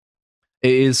made it up.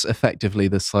 It is effectively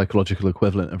the psychological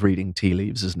equivalent of reading tea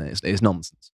leaves, isn't it? It's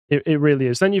nonsense. It really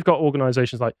is. Then you've got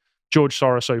organizations like George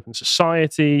Soros Open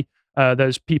Society.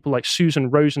 There's people like Susan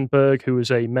Rosenberg, who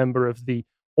is a member of the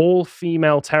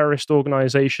all-female terrorist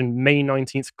organization May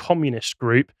 19th Communist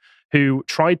Group, who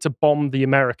tried to bomb the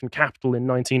American Capitol in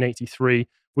 1983,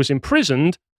 was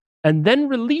imprisoned, and then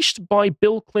released by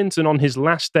Bill Clinton on his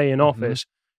last day in office,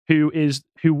 who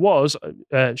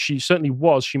she certainly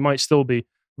was, she might still be,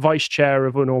 vice chair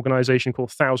of an organization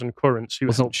called Thousand Currents.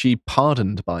 Wasn't she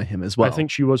pardoned by him as well? I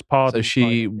think she was pardoned. So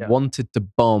she wanted to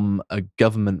bomb a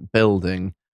government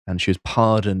building, and she was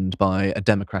pardoned by a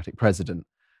Democratic president.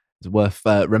 It's worth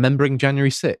remembering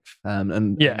January 6th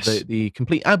and yes. the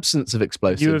complete absence of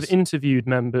explosives. You have interviewed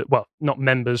not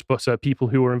members, but people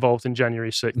who were involved in January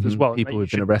 6th as well. People who've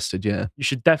been arrested, yeah. You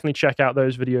should definitely check out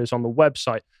those videos on the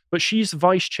website. But she's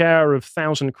vice chair of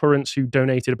Thousand Currents, who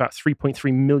donated about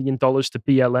 $3.3 million to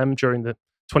BLM during the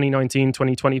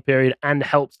 2019-2020 period and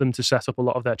helped them to set up a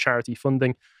lot of their charity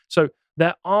funding. So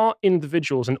there are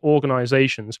individuals and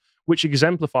organizations which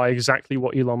exemplify exactly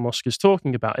what Elon Musk is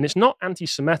talking about. And it's not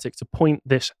anti-Semitic to point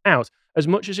this out as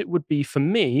much as it would be for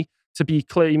me to be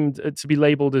claimed to be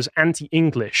labeled as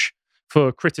anti-English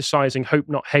for criticizing Hope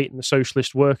Not Hate and the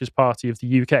Socialist Workers' Party of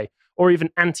the UK, or even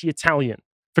anti-Italian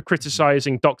for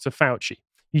criticizing Dr. Fauci.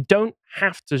 You don't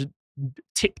have to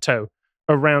tiptoe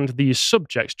around these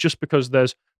subjects just because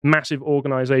there's massive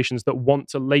organizations that want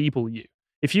to label you.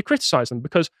 If you criticize them,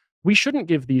 because we shouldn't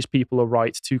give these people a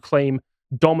right to claim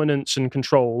dominance and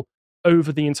control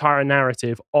over the entire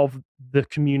narrative of the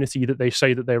community that they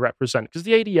say that they represent. Because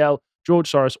the ADL,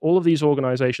 George Soros, all of these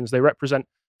organizations, they represent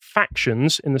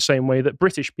factions in the same way that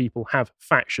British people have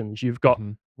factions. You've got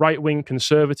right-wing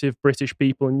conservative British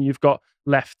people, and you've got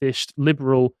leftist,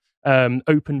 liberal,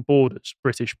 open borders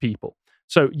British people.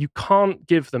 So you can't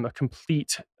give them a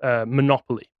complete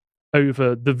monopoly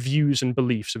over the views and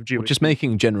beliefs of Jewish people. Just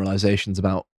making generalizations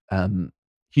about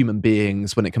human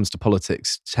beings when it comes to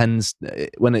politics tends,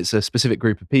 when it's a specific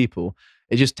group of people,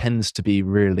 it just tends to be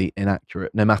really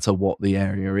inaccurate, no matter what the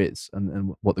area is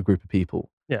and what the group of people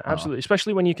are. Absolutely.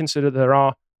 Especially when you consider there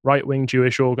are right-wing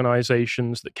Jewish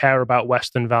organizations that care about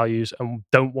Western values and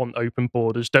don't want open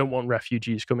borders, don't want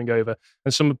refugees coming over.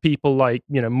 And some of people like,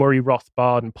 Murray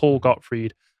Rothbard and Paul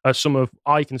Gottfried are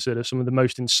I consider some of the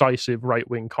most incisive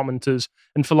right-wing commenters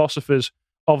and philosophers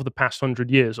of the past 100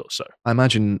 years or so. I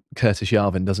imagine Curtis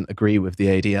Yarvin doesn't agree with the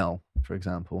ADL, for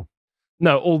example.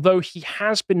 No, although he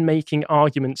has been making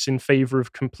arguments in favor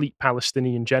of complete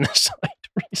Palestinian genocide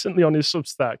recently on his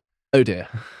Substack. Oh dear.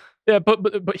 Yeah,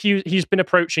 but he's been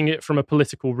approaching it from a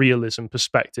political realism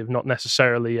perspective, not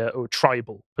necessarily a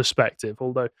tribal perspective,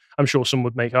 although I'm sure some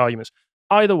would make arguments.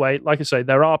 Either way, like I say,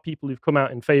 there are people who've come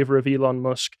out in favor of Elon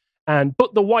Musk,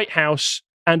 but the White House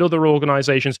and other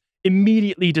organizations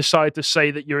immediately decide to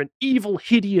say that you're an evil,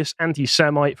 hideous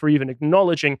anti-Semite for even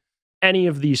acknowledging any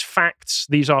of these facts.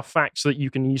 These are facts that you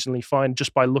can easily find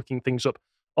just by looking things up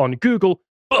on Google,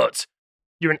 but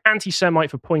you're an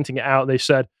anti-Semite for pointing it out. They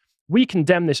said, "We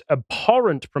condemn this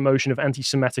abhorrent promotion of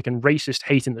anti-Semitic and racist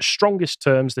hate in the strongest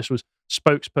terms." This was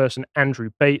spokesperson Andrew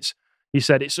Bates. He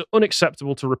said, "It's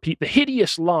unacceptable to repeat the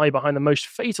hideous lie behind the most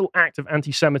fatal act of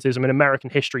anti-Semitism in American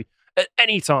history at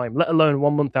any time, let alone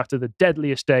 1 month after the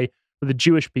deadliest day for the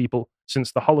Jewish people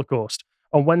since the Holocaust."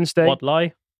 On Wednesday... What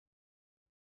lie?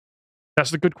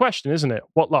 That's the good question, isn't it?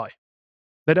 What lie?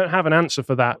 They don't have an answer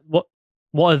for that.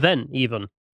 What event, even,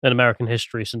 in American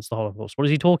history since the Holocaust? What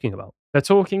is he talking about? They're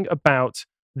talking about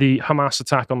the Hamas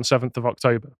attack on the 7th of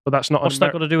October, but that's not. What's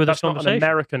that got to do with this conversation? Not an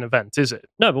American event, is it?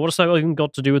 No, but what's that even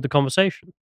got to do with the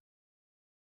conversation?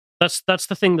 That's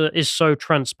the thing that is so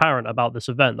transparent about this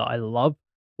event that I love,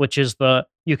 which is that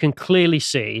you can clearly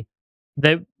see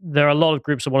there are a lot of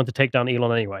groups that wanted to take down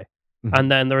Elon anyway,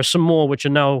 and then there are some more which are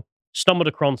now stumbled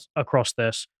across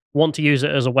this, want to use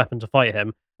it as a weapon to fight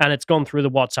him, and it's gone through the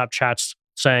WhatsApp chats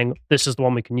saying this is the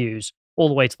one we can use, all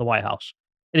the way to the White House.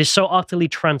 It is so utterly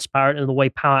transparent in the way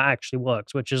power actually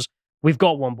works, which is, we've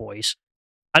got one, boys,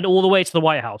 and all the way to the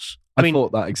White House. I mean,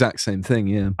 thought that exact same thing,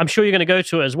 yeah. I'm sure you're going to go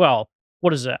to it as well.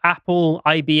 What is it? Apple,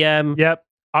 IBM, yep,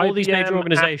 all these major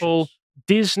organizations. Apple,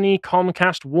 Disney,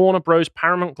 Comcast, Warner Bros.,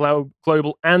 Paramount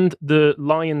Global, and the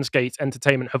Lionsgate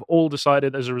Entertainment have all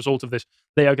decided as a result of this,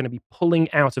 they are going to be pulling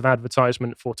out of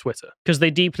advertisement for Twitter. Because they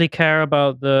deeply care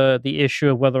about the issue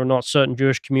of whether or not certain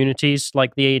Jewish communities,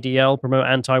 like the ADL, promote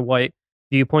anti-white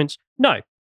viewpoints? No,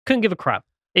 couldn't give a crap.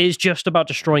 is just about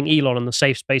destroying Elon and the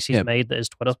safe space he's made that is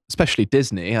Twitter. Especially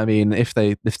Disney. I mean, if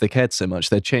they cared so much,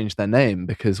 they'd change their name,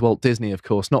 because Walt Disney, of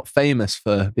course, not famous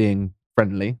for being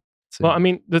friendly. Well, I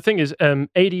mean, the thing is,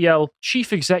 ADL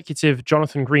chief executive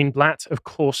Jonathan Greenblatt, of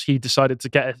course, he decided to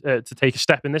to take a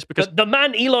step in this because the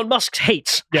man Elon Musk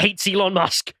hates Elon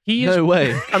Musk. No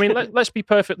way. I mean, let's be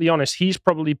perfectly honest. He's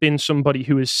probably been somebody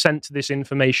who has sent this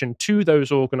information to those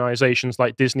organizations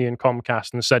like Disney and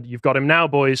Comcast and said, "You've got him now,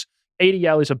 boys."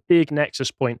 ADL is a big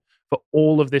nexus point for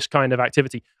all of this kind of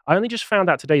activity. I only just found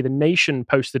out today. The Nation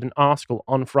posted an article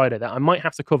on Friday that I might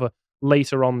have to cover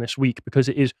later on this week because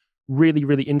it is really,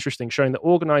 really interesting, showing that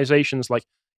organizations like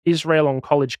Israel on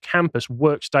College Campus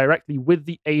works directly with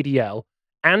the ADL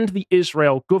and the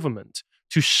Israel government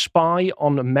to spy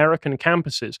on American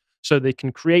campuses so they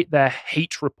can create their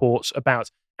hate reports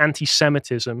about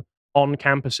anti-Semitism on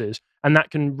campuses. And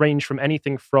that can range from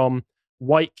anything from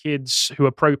white kids who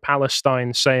are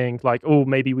pro-Palestine saying like, oh,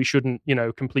 maybe we shouldn't,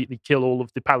 completely kill all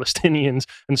of the Palestinians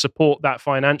and support that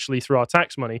financially through our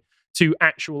tax money, to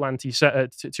actual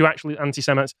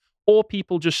anti-Semites, or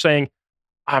people just saying,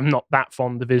 I'm not that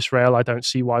fond of Israel. I don't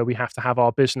see why we have to have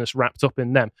our business wrapped up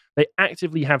in them. They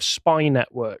actively have spy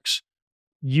networks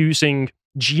using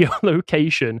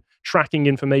geolocation, tracking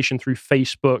information through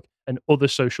Facebook and other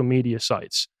social media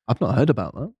sites. I've not heard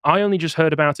about that. I only just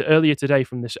heard about it earlier today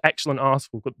from this excellent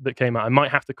article that came out. I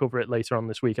might have to cover it later on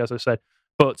this week, as I said.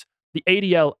 But the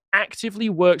ADL actively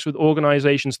works with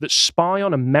organizations that spy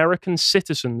on American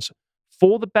citizens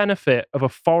for the benefit of a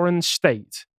foreign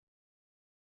state.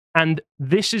 And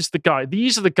these are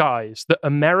the guys that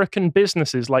American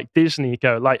businesses like Disney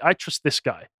go, like, I trust this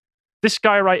guy. This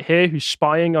guy right here who's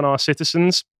spying on our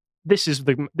citizens, this is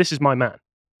my man.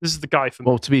 This is the guy for me.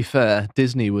 Well, to be fair,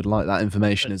 Disney would like that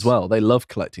information as well. They love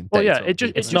collecting data. Well,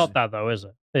 yeah, it's not that, though, is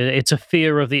it? It's a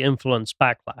fear of the influence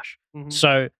backlash. Mm-hmm.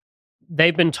 So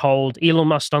they've been told, Elon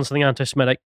Musk's done something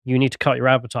anti-Semitic, you need to cut your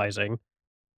advertising.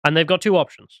 And they've got two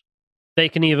options. They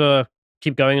can either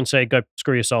keep going and say, go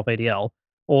screw yourself, ADL,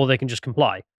 or they can just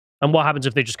comply. And what happens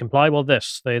if they just comply? Well, they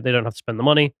don't have to spend the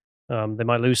money. They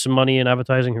might lose some money in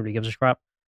advertising. Who really gives a crap?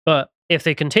 But if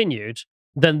they continued,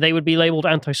 then they would be labeled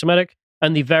anti-Semitic,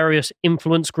 and the various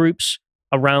influence groups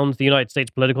around the United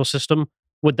States political system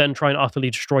would then try and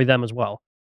utterly destroy them as well.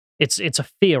 It's a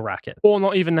fear racket. Or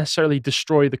not even necessarily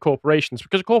destroy the corporations,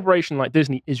 because a corporation like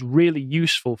Disney is really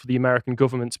useful for the American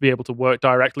government to be able to work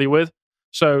directly with.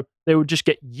 So they would just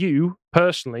get you,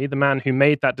 personally, the man who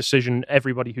made that decision,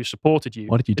 everybody who supported you.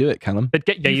 Why did you do it, Callum? They'd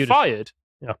get you fired.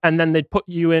 Yeah. And then they'd put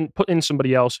in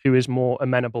somebody else who is more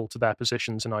amenable to their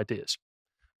positions and ideas.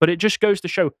 But it just goes to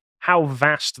show how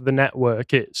vast the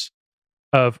network is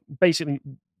of basically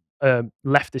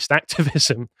leftist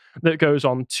activism that goes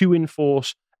on to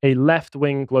enforce a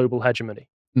left-wing global hegemony.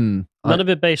 None of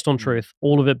it based on truth,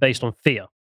 all of it based on fear.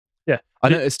 Yeah. I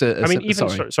noticed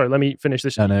sorry, let me finish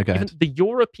this. No, go ahead. The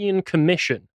European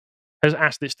Commission has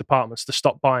asked its departments to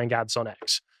stop buying ads on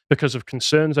X because of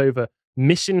concerns over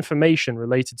misinformation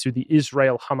related to the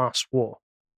Israel-Hamas war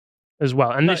as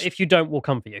well. And if you don't, we'll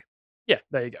come for you. Yeah,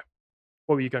 there you go.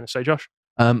 What were you going to say, Josh?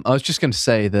 I was just going to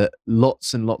say that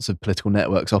lots and lots of political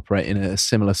networks operate in a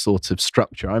similar sort of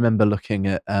structure. I remember looking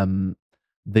at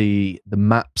the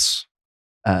MAPS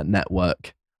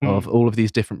network of all of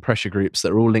these different pressure groups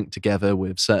that are all linked together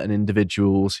with certain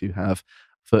individuals who have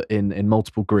foot in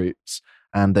multiple groups,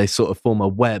 and they sort of form a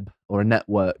web or a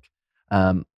network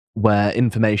where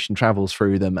information travels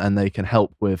through them, and they can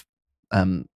help with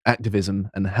activism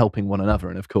and helping one another.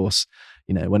 And of course,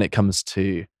 when it comes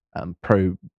to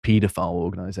pro-paedophile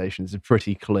organizations, it's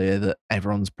pretty clear that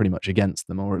everyone's pretty much against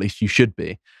them, or at least you should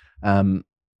be.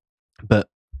 But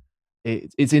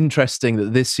it's interesting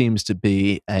that this seems to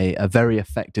be a very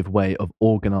effective way of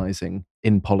organizing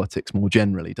in politics more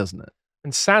generally, doesn't it?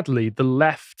 And sadly, the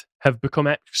left have become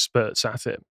experts at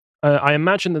it. I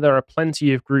imagine that there are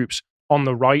plenty of groups on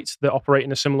the right that operate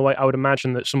in a similar way. I would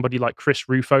imagine that somebody like Chris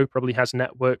Rufo probably has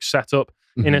networks set up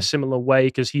in a similar way,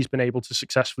 because he's been able to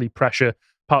successfully pressure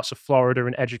parts of Florida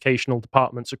and educational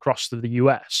departments across the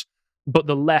US. But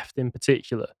the left in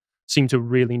particular seem to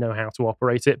really know how to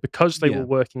operate it, because they were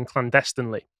working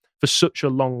clandestinely for such a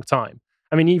long time.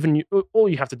 I mean, all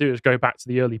you have to do is go back to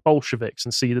the early Bolsheviks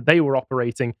and see that they were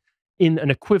operating in an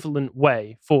equivalent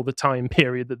way for the time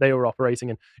period that they were operating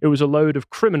in. It was a load of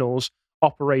criminals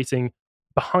operating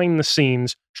behind the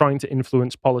scenes, trying to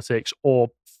influence politics or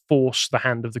force the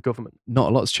hand of the government.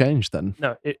 Not a lot's changed then.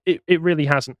 No, it really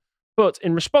hasn't. But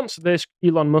in response to this,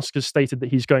 Elon Musk has stated that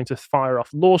he's going to fire off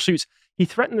lawsuits. He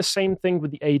threatened the same thing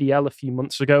with the ADL a few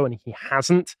months ago, and he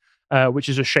hasn't. which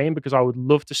is a shame because I would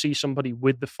love to see somebody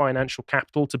with the financial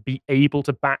capital to be able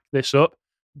to back this up,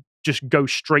 just go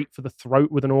straight for the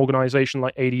throat with an organization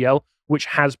like ADL, which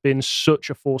has been such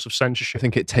a force of censorship. I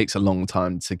think it takes a long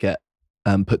time to get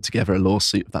put together a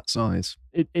lawsuit of that size.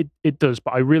 It does,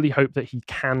 but I really hope that he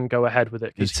can go ahead with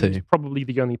it, because he's probably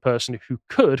the only person who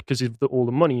could, because of all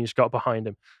the money he's got behind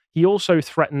him. He also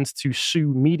threatened to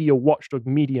sue media watchdog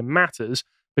Media Matters,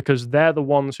 because they're the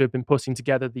ones who have been putting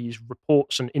together these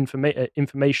reports and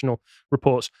informational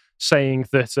reports saying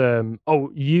that,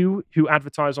 you who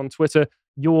advertise on Twitter,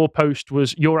 your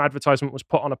advertisement was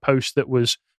put on a post that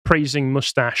was praising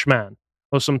Mustache Man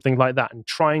or something like that, and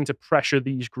trying to pressure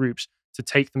these groups to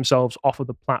take themselves off of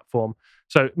the platform.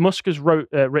 So Musk has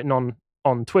written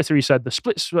on Twitter, he said, the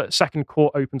split-second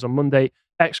court opens on Monday.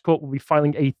 X-Corp will be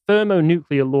filing a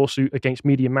thermonuclear lawsuit against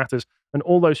Media Matters and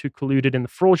all those who colluded in the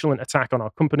fraudulent attack on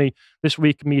our company. This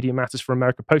week, Media Matters for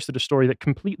America posted a story that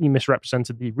completely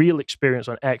misrepresented the real experience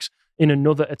on X in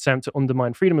another attempt to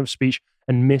undermine freedom of speech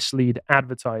and mislead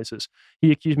advertisers.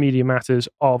 He accused Media Matters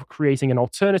of creating an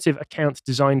alternative account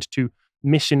designed to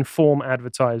misinform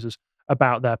advertisers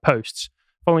about their posts.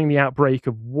 Following the outbreak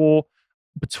of war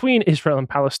between Israel and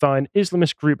Palestine,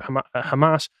 Islamist group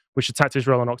Hamas, which attacked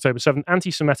Israel on October 7th,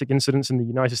 anti-Semitic incidents in the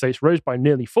United States rose by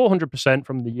nearly 400%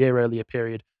 from the year earlier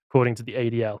period, according to the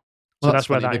ADL. So well, that's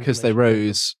where that because they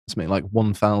rose something like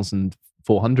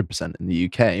 1,400% in the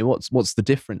UK. What's the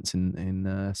difference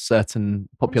in certain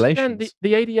populations? Again,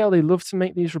 the ADL, they love to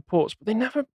make these reports, but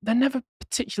they're never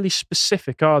particularly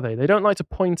specific, are they? They don't like to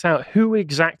point out who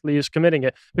exactly is committing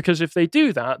it, because if they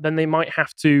do that, then they might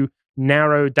have to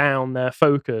narrow down their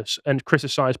focus and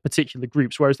criticize particular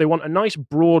groups, whereas they want a nice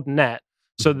broad net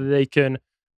so that they can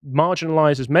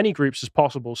marginalize as many groups as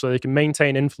possible, so they can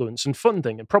maintain influence and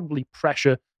funding and probably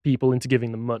pressure people into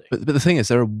giving them money. But the thing is,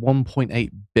 there are 1.8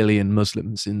 billion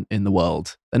Muslims in the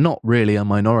world. They're not really a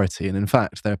minority, and in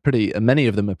fact, many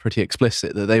of them are pretty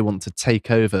explicit that they want to take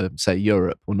over, say,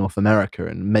 Europe or North America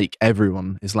and make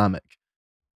everyone Islamic.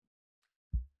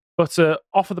 But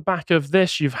off of the back of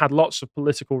this, you've had lots of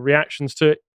political reactions to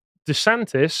it.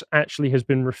 DeSantis actually has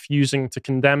been refusing to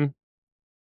condemn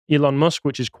Elon Musk,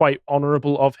 which is quite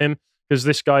honorable of him, because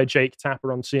this guy, Jake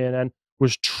Tapper on CNN,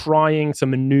 was trying to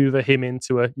maneuver him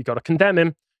into you got to condemn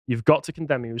him. You've got to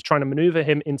condemn him. He was trying to maneuver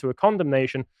him into a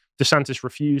condemnation. DeSantis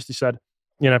refused. He said,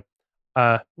 no,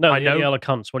 I know. Yellow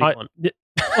cunts. What do you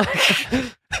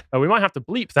want? We might have to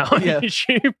bleep that on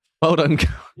YouTube. Well done.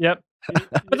 Yep.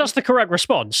 But that's the correct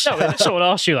response. No, someone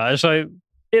asked you that. So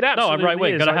it absolutely I'm right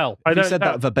wing. Go to hell. If he said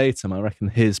that verbatim, I reckon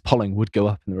his polling would go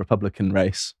up in the Republican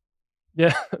race.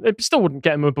 Yeah, it still wouldn't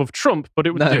get him above Trump, but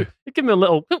it would it'd give him a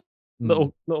little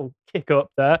kick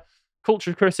up there.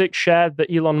 Culture critics shared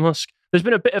that Elon Musk. There's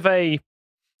been a bit of a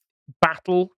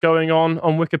battle going on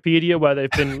Wikipedia where they've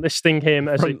been listing him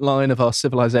as front line of our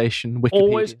civilization. Wikipedia.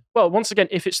 Always. Well, once again,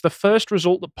 if it's the first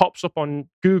result that pops up on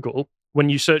Google when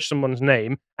you search someone's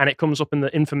name and it comes up in the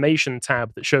information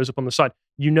tab that shows up on the side,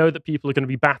 you know that people are going to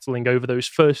be battling over those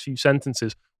first few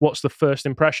sentences. What's the first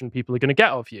impression people are going to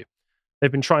get of you?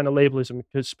 They've been trying to label as a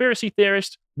conspiracy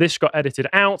theorist. This got edited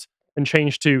out and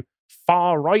changed to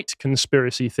far-right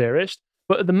conspiracy theorist.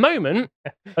 But at the moment,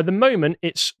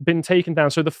 it's been taken down.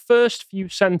 So the first few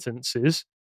sentences,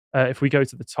 if we go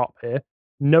to the top here,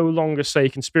 no longer say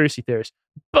conspiracy theorist.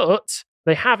 But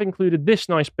they have included this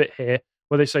nice bit here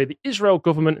where they say the Israel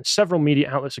government and several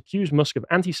media outlets accuse Musk of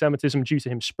anti-Semitism due to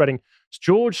him spreading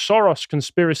George Soros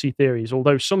conspiracy theories,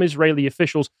 although some Israeli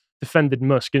officials defended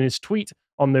Musk. In his tweet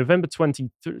on November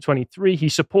 2023, he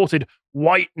supported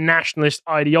white nationalist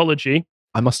ideology.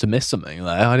 I must have missed something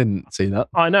there. I didn't see that.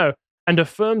 I know. And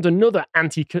affirmed another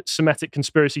anti-Semitic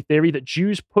conspiracy theory that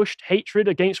Jews pushed hatred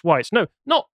against whites. No,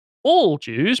 not all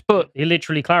Jews, but... He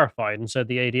literally clarified and said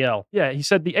the ADL. Yeah, he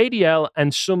said the ADL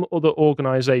and some other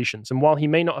organizations. And while he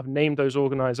may not have named those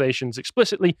organizations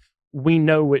explicitly, we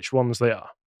know which ones they are.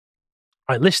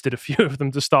 I listed a few of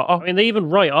them to start off. I mean, they even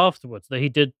write afterwards that he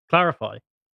did clarify.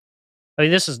 I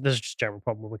mean, this is just a general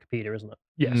problem with Wikipedia, isn't it?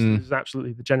 Yes, this is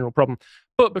absolutely the general problem.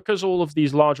 But because all of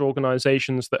these large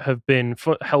organizations that have been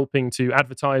helping to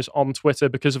advertise on Twitter,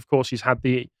 because of course he's had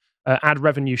the ad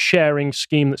revenue sharing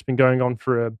scheme that's been going on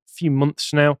for a few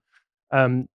months now,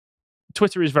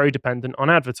 Twitter is very dependent on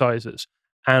advertisers.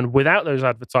 And without those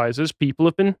advertisers, people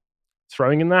have been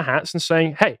throwing in their hats and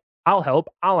saying, hey, I'll help,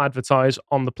 I'll advertise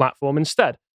on the platform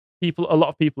instead. A lot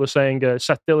of people are saying,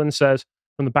 Seth Dillon says,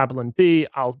 from the Babylon Bee,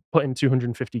 I'll put in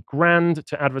 250 grand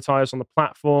to advertise on the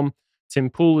platform. Tim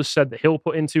Pool has said that he'll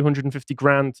put in 250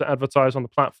 grand to advertise on the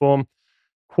platform.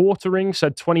 Quartering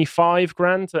said 25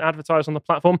 grand to advertise on the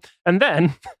platform. And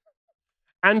then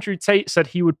Andrew Tate said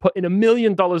he would put in $1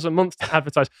 million a month to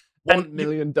advertise. $1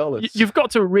 million. You've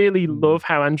got to really love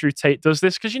how Andrew Tate does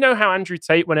this, because you know how Andrew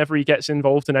Tate, whenever he gets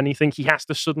involved in anything, he has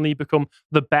to suddenly become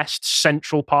the best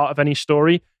central part of any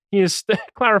story. He is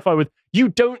clarified with, you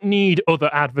don't need other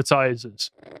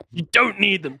advertisers. You don't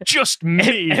need them. Just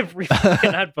me. Every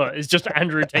fucking advert is just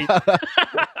Andrew Tate.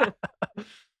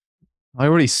 I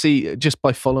already see, just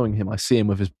by following him, I see him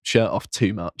with his shirt off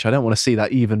too much. I don't want to see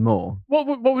that even more.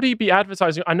 What would he be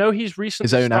advertising? I know he's recently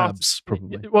his own abs,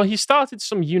 probably. Well, he started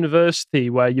some university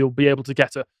where you'll be able to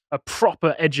get a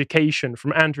proper education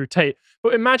from Andrew Tate.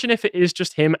 But imagine if it is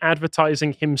just him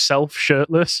advertising himself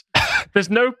shirtless. There's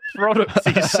no product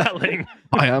he's selling.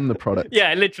 I am the product.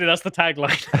 Yeah, literally, that's the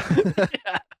tagline.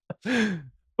 Yeah.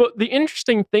 But the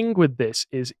interesting thing with this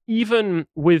is, even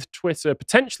with Twitter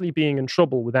potentially being in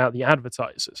trouble without the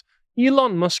advertisers,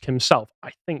 Elon Musk himself,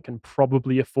 I think, can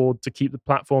probably afford to keep the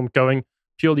platform going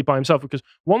purely by himself. Because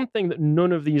one thing that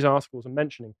none of these articles are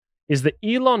mentioning is that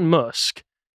Elon Musk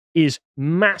is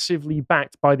massively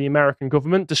backed by the American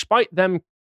government. Despite them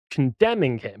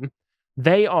condemning him,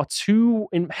 they are too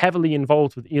heavily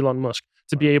involved with Elon Musk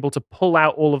to be able to pull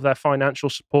out all of their financial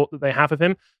support that they have of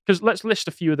him. Because let's list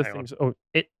a few of the things.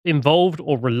 It involved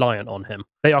or reliant on him?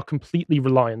 They are completely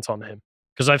reliant on him.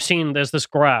 Because I've seen there's this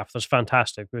graph that's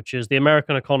fantastic, which is the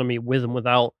American economy with and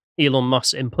without Elon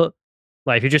Musk's input.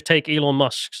 Like, if you just take Elon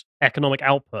Musk's economic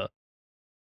output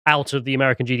out of the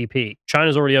American GDP,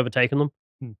 China's already overtaken them.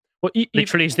 Well,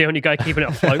 literally, he's the only guy keeping it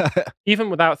afloat. Even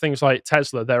without things like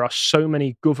Tesla, there are so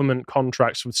many government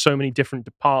contracts with so many different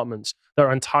departments that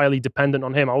are entirely dependent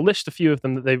on him. I'll list a few of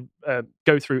them that they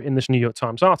go through in this New York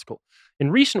Times article. In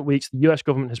recent weeks, the US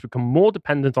government has become more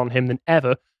dependent on him than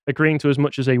ever, agreeing to as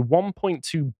much as a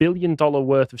 $1.2 billion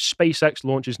worth of SpaceX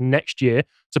launches next year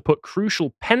to put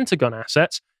crucial Pentagon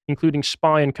assets, including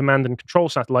spy and command and control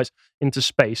satellites, into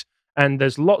space. And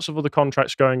there's lots of other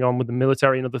contracts going on with the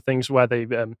military and other things where they've,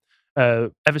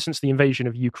 ever since the invasion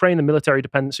of Ukraine, the military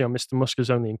dependency on Mr. Musk has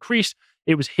only increased.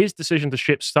 It was his decision to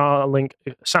ship Starlink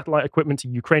satellite equipment to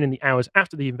Ukraine in the hours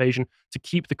after the invasion to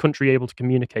keep the country able to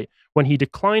communicate. When he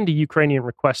declined a Ukrainian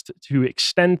request to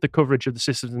extend the coverage of the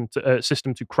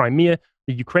system to Crimea,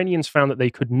 the Ukrainians found that they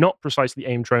could not precisely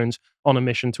aim drones on a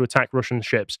mission to attack Russian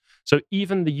ships. So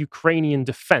even the Ukrainian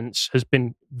defense has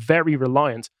been very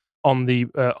reliant on the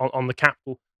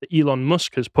capital that Elon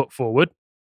Musk has put forward.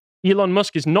 Elon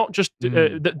Musk is not just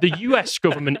the US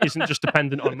government isn't just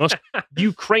dependent on Musk.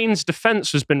 Ukraine's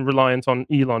defense has been reliant on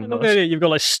Elon Musk. You've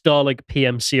got like Starlink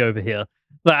PMC over here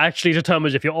that actually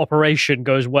determines if your operation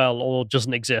goes well or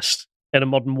doesn't exist in a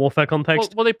modern warfare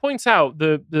context. Well, they point out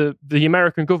the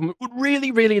American government would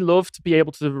really, really love to be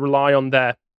able to rely on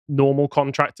their normal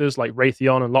contractors like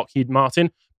Raytheon and Lockheed Martin,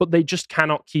 but they just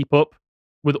cannot keep up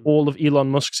with all of Elon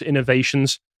Musk's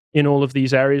innovations in all of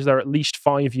these areas. They're at least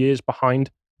 5 years behind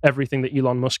everything that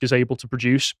Elon Musk is able to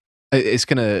produce. It's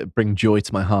going to bring joy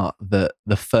to my heart that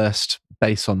the first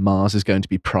base on Mars is going to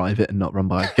be private and not run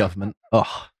by a government.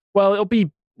 Oh, well, it'll be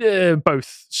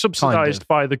both subsidized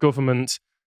by the government,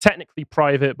 technically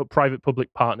private, but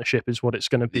private-public partnership is what it's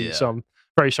going to be. Yeah. So I'm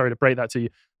very sorry to break that to you.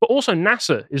 But also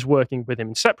NASA is working with him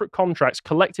in separate contracts,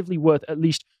 collectively worth at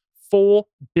least $4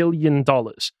 billion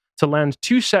to land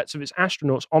 2 sets of its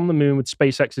astronauts on the moon with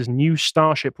SpaceX's new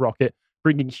Starship rocket,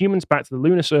 bringing humans back to the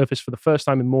lunar surface for the first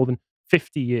time in more than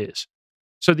 50 years.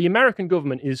 So the American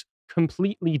government is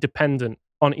completely dependent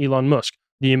on Elon Musk.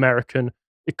 The American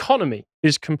economy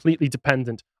is completely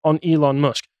dependent on Elon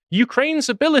Musk. Ukraine's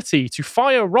ability to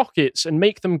fire rockets and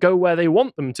make them go where they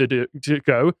want them to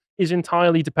go is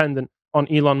entirely dependent on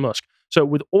Elon Musk. So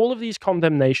with all of these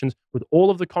condemnations, with all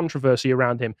of the controversy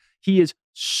around him, he is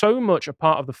so much a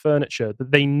part of the furniture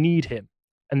that they need him.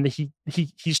 And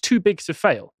he's too big to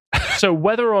fail. So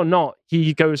whether or not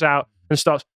he goes out and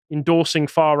starts endorsing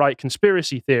far-right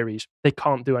conspiracy theories, they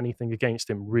can't do anything against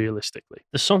him realistically.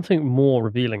 There's something more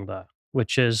revealing there,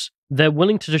 which is they're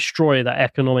willing to destroy that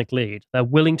economic lead. They're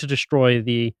willing to destroy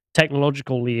the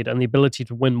technological lead and the ability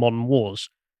to win modern wars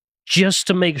just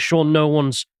to make sure no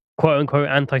one's quote-unquote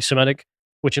anti-Semitic,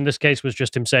 which in this case was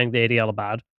just him saying the ADL are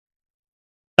bad.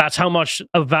 That's how much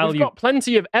of value. We've got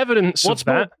plenty of evidence of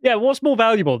that. What's more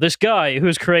valuable? This guy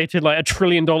who's created like $1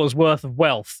 trillion worth of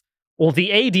wealth, or the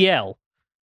ADL?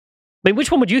 I mean, which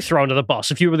one would you throw under the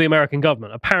bus if you were the American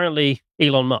government? Apparently,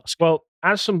 Elon Musk. Well,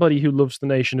 as somebody who loves the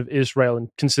nation of Israel and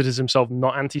considers himself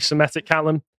not anti-Semitic,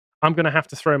 Callum, I'm going to have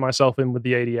to throw myself in with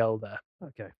the ADL there.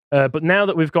 Okay. But now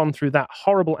that we've gone through that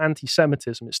horrible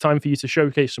anti-Semitism, it's time for you to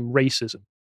showcase some racism.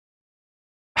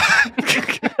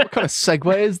 What kind of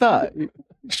segue is that? You're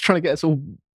just trying to get us all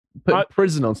put in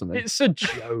prison or something. It's a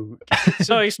joke.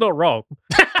 No, he's not wrong.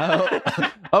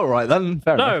 All right, then.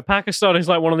 Fair enough. Pakistan is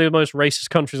like one of the most racist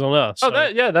countries on earth. So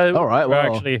they're all right.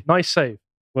 Well, actually nice save.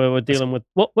 We're dealing with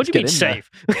what do you mean save?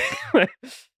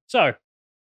 So,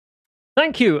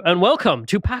 thank you and welcome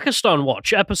to Pakistan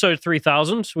Watch, episode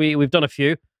 3000. We've done a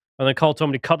few, and then Carl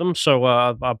told me to cut them, so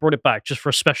I brought it back just for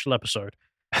a special episode.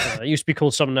 It used to be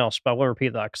called something else, but I won't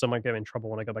repeat that because I might get in trouble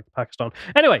when I go back to Pakistan.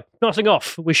 Anyway, starting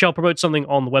off, we shall promote something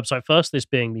on the website first, this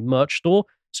being the merch store.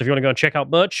 So if you want to go and check out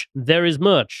merch, there is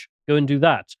merch. Go and do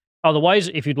that. Otherwise,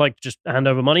 if you'd like to just hand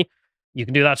over money, you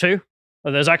can do that too.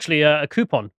 There's actually a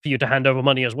coupon for you to hand over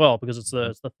money as well because it's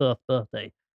the 3rd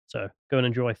birthday. So go and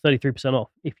enjoy 33% off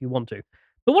if you want to.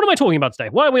 But what am I talking about today?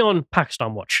 Why are we on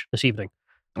Pakistan Watch this evening?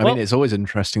 I mean, it's always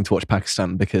interesting to watch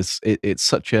Pakistan because it's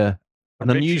such an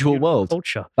unusual world.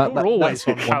 Culture. We're always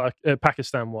on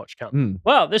Pakistan Watch, Callum.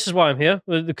 Well, this is why I'm here,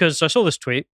 because I saw this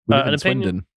tweet.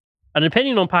 An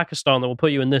opinion on Pakistan that will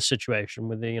put you in this situation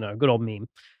with the good old meme.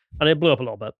 And it blew up a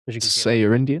little bit, as you can see. Say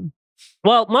you're Indian?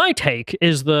 Well, my take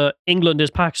is that England is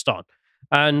Pakistan.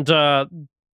 And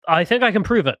I think I can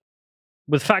prove it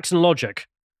with facts and logic.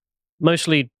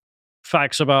 Mostly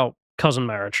facts about cousin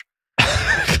marriage.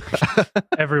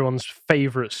 Everyone's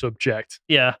favorite subject.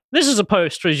 Yeah. This is a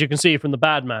post, as you can see, from the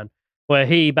bad man, where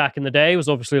he, back in the day, was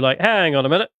obviously like, hang on a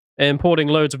minute, importing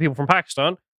loads of people from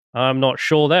Pakistan. I'm not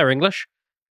sure they're English.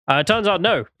 It turns out,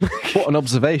 no. What an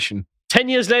observation. 10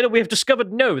 years later, we have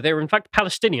discovered, no, they were in fact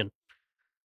Palestinian.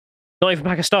 Not even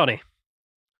Pakistani.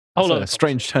 That's a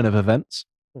strange turn of events.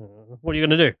 What are you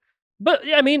going to do? But,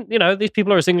 yeah, I mean, these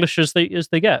people are as English as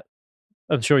they get.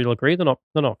 I'm sure you'll agree. They're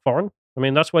not foreign. I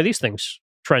mean, that's why these things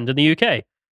trend in the UK.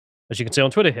 As you can see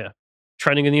on Twitter here.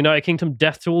 Trending in the United Kingdom,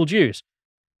 death to all Jews.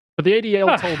 But the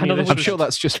ADL told me I'm sure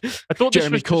that's just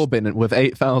Jeremy Corbyn with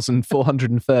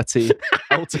 8,430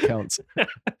 alt accounts.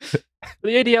 The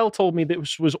ADL told me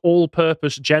this was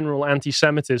all-purpose general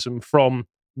anti-Semitism from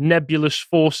nebulous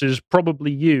forces,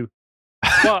 probably you.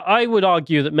 Well, I would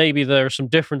argue that maybe there are some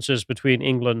differences between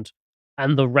England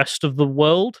and the rest of the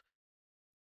world.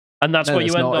 And that's what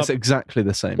you end up... It's exactly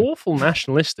the same. Awful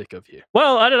nationalistic of you.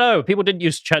 Well, I don't know. People didn't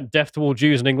used to chant death to all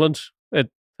Jews in England.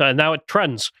 Now it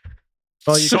trends.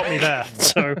 Well, you got me there.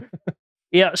 So,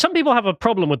 yeah, some people have a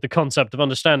problem with the concept of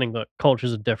understanding that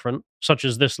cultures are different, such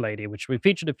as this lady, which we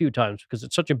featured a few times because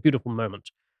it's such a beautiful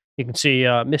moment. You can see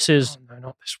Mrs. Oh, no,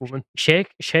 not this woman.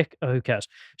 Sheikh, who cares?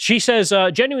 She says,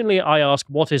 genuinely, I ask,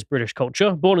 what is British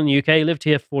culture? Born in the UK, lived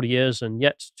here for 40 years, and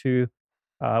yet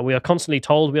we are constantly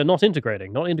told we are not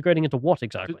integrating. Not integrating into what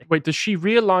exactly? Wait, does she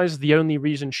realise the only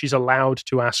reason she's allowed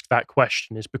to ask that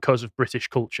question is because of British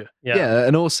culture? Yeah,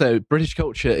 and also British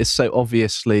culture is so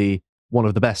obviously one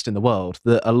of the best in the world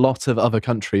that a lot of other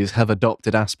countries have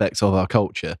adopted aspects of our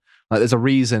culture. Like, there's a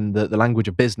reason that the language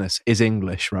of business is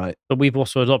English, right? But we've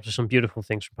also adopted some beautiful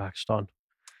things from Pakistan.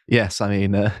 Yes, I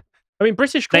mean,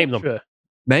 British culture.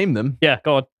 Name them. Yeah,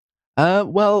 go on.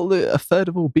 Well, a third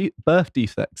of all birth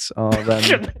defects are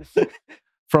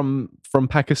from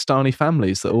Pakistani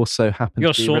families that also happen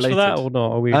to be related. You got a source for that or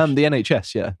not? Are we... The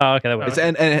NHS, yeah. Oh,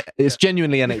 okay. It's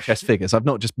genuinely NHS figures. I've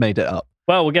not just made it up.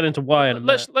 Well, we'll get into why.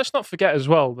 Let's not forget as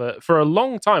well that for a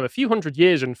long time, a few hundred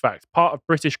years, in fact, part of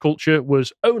British culture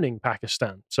was owning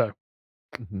Pakistan. So,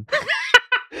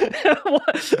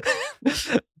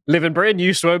 live in Britain, you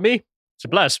used to own me. It's a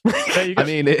bless. I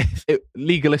mean,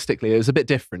 legalistically, it was a bit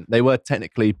different. They were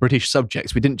technically British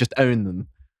subjects. We didn't just own them.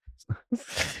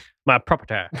 My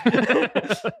property.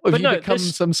 Have you become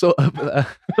some sort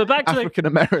of African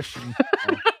American?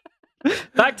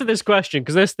 Back to this question,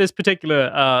 because this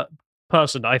particular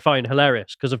person I find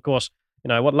hilarious. Because of course,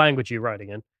 what language are you writing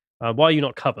in? Why are you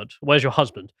not covered? Where's your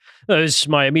husband? That is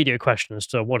my immediate question as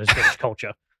to what is British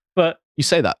culture. But you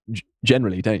say that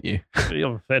generally, don't you?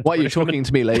 Why are you talking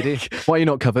to me, lady? Why are you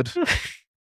not covered?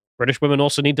 British women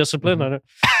also need discipline. I don't.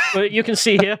 But you can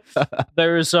see here,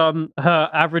 there's her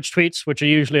average tweets, which are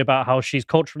usually about how she's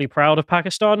culturally proud of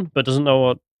Pakistan, but doesn't know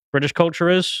what British culture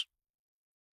is.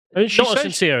 I mean, she's not a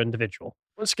sincere individual.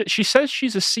 She says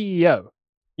she's a CEO.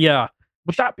 Yeah.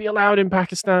 Would that be allowed in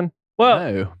Pakistan? Well,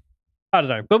 no. I don't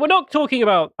know. But we're not talking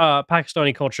about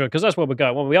Pakistani culture, because that's where we're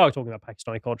going. When we are talking about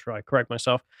Pakistani culture, I correct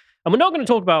myself. And we're not going to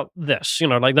talk about this,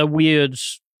 like the weird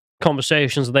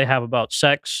conversations that they have about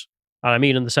sex. And I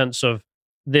mean in the sense of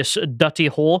this dirty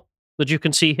whore that you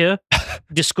can see here.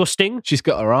 Disgusting. She's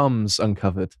got her arms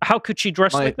uncovered. How could she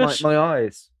dress like this? My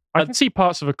eyes. I can see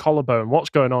parts of a collarbone.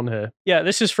 What's going on here? Yeah,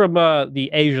 this is from the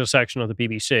Asia section of the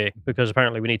BBC, because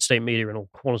apparently we need state media in all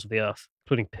corners of the earth,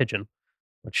 including Pigeon,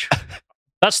 which...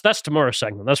 That's tomorrow's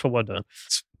segment. That's what we're doing.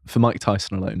 It's for Mike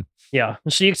Tyson alone. Yeah.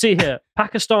 So you can see here,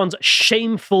 Pakistan's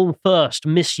shameful first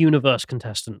Miss Universe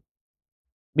contestant.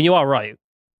 I mean, you are right.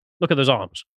 Look at those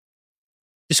arms.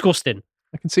 Disgusting.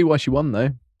 I can see why she won,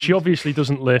 though. She obviously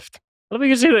doesn't lift. I think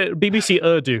you can see that BBC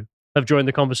Urdu have joined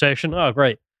the conversation. Oh,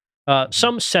 great.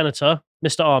 Some senator,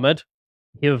 Mr. Ahmed,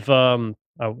 of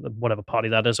whatever party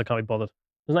that is, I can't be bothered.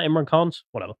 Isn't that Imran Khan's?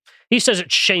 Whatever. He says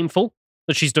it's shameful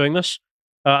that she's doing this.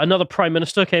 Another prime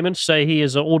minister came in to say he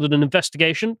has ordered an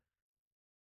investigation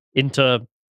into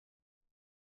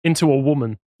a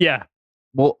woman. Yeah.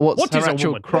 What's her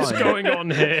actual crime? What's going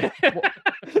on here?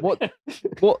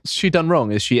 What's she done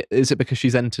wrong? Is it because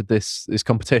she's entered this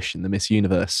competition, the Miss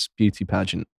Universe beauty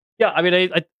pageant? Yeah, I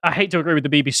mean, I hate to agree with the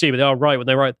BBC, but they are right when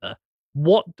they write there.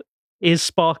 What is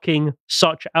sparking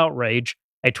such outrage?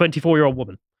 A 24-year-old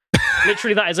woman.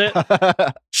 Literally, that is it.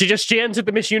 She entered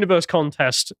the Miss Universe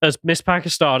contest as Miss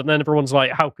Pakistan, and then everyone's like,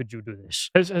 "How could you do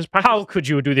this? How could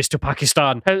you do this to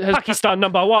Pakistan? Pakistan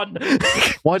number one."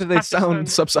 Why do they sound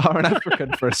sub-Saharan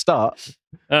African for a start?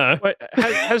 Wait,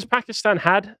 has Pakistan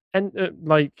had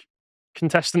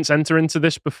contestants enter into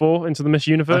this before, into the Miss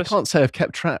Universe? I can't say I've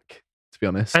kept track, to be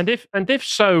honest. And if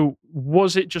so,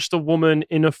 was it just a woman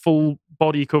in a full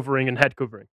body covering and head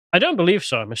covering? I don't believe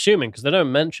so, I'm assuming, because they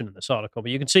don't mention in this article, but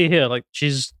you can see here, she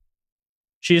is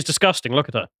disgusting. Look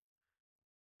at her.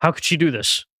 How could she do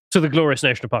this to the glorious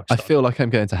nation of Pakistan? I feel like I'm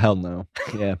going to hell now.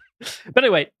 Yeah. But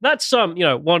anyway, that's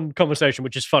one conversation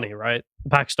which is funny, right? The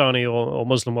Pakistani or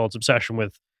Muslim world's obsession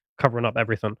with covering up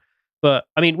everything. But,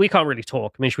 I mean, we can't really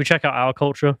talk. I mean, should we check out our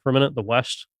culture for a minute, the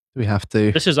West? We have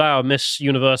to. This is our Miss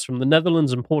Universe from the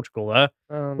Netherlands and Portugal there,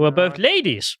 who are both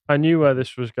ladies. I knew where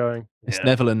this was going. This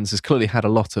Netherlands has clearly had a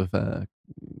lot of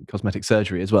cosmetic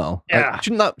surgery as well. Yeah.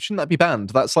 Shouldn't that be banned?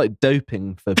 That's like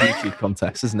doping for beauty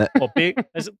contests, isn't it? We're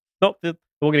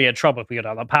going to get in trouble if we go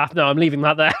down that path. No, I'm leaving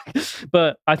that there.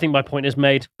 But I think my point is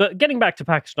made. But getting back to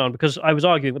Pakistan, because I was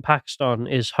arguing that Pakistan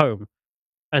is home.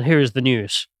 And here is the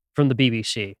news from the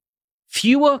BBC.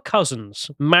 Fewer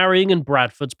cousins marrying in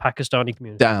Bradford's Pakistani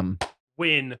community. Damn.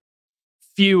 Win.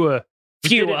 Fewer.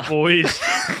 Fewer. Boys.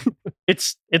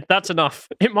 That's enough.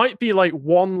 It might be like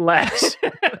one less.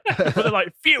 But they're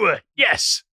like, fewer.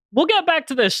 Yes. We'll get back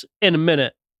to this in a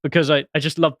minute because I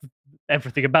just love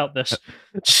everything about this.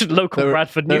 Just local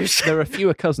Bradford news. There are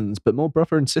fewer cousins, but more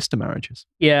brother and sister marriages.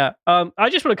 Yeah. I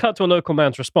just want to cut to a local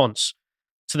man's response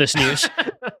to this news.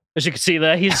 As you can see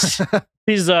there, he's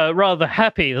rather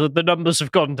happy that the numbers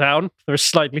have gone down. There are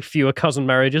slightly fewer cousin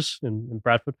marriages in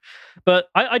Bradford. But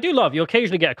I do love, you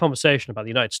occasionally get a conversation about the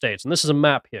United States, and this is a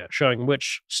map here showing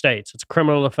which states it's a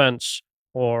criminal offense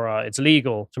or it's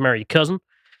legal to marry your cousin.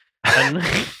 And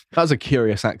that was a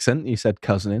curious accent. You said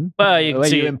cousin in. Well, are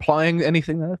you implying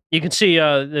anything there? You can see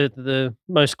the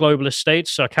most globalist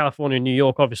states, California and New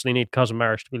York, obviously need cousin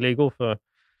marriage to be legal for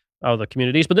other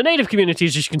communities. But the native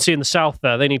communities, as you can see in the South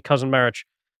there, they need cousin marriage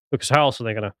because how else are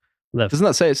they going to live? Doesn't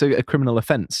that say it's a criminal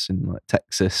offense in like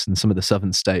Texas and some of the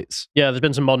southern states? Yeah, there's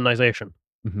been some modernization.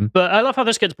 Mm-hmm. But I love how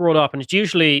this gets brought up, and it's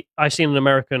usually I see in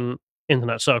American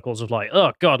internet circles of like,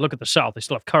 oh God, look at the South. They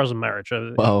still have cousin marriage.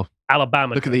 Well,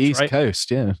 Alabama. Look at the East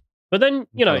Coast, yeah. But then,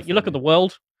 you look at the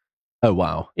world. Oh,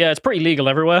 wow. Yeah, it's pretty legal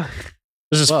everywhere.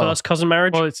 This is first cousin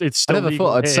marriage. Well, it's still I never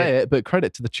thought I'd say it, but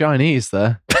credit to the Chinese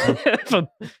there.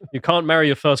 You can't marry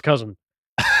your first cousin.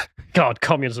 God,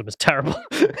 communism is terrible.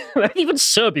 Even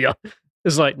Serbia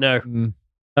is like, no.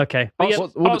 Okay.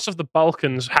 Parts of the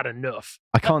Balkans had enough.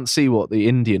 I can't see what the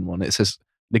Indian one, it says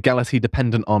legality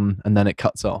dependent on, and then it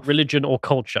cuts off. Religion or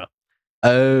culture.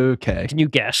 Okay. Can you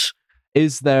guess?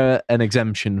 Is there an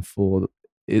exemption for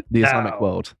the Islamic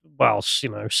world? Well,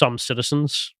 some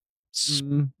citizens.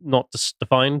 Not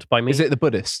defined by me. Is it the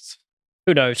Buddhists?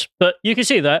 Who knows? But you can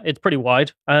see that it's pretty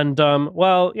wide. And,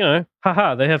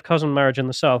 they have cousin marriage in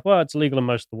the South. Well, it's illegal in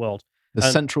most of the world.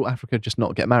 Does Central Africa just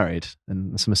not get married?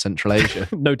 And some of Central Asia?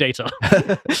 No data.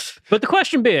 But the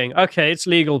question being, okay, it's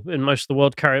legal in most of the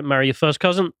world to marry your first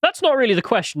cousin. That's not really the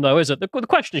question, though, is it? The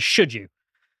question is, should you?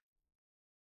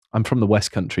 I'm from the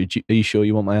West Country. Are you sure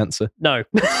you want my answer? No.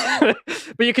 But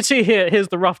you can see here's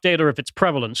the rough data of its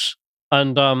prevalence.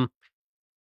 And,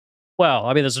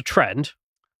 there's a trend.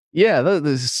 Yeah,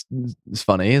 it's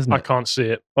funny, isn't it? I can't see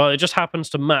it. Well, it just happens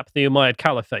to map the Umayyad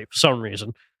Caliphate for some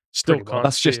reason. Still can't.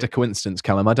 That's just a coincidence,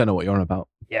 Callum. I don't know what you're on about.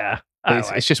 Yeah.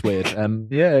 It's just weird.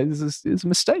 It's a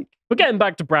mistake. We're getting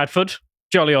back to Bradford,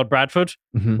 jolly old Bradford,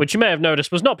 which you may have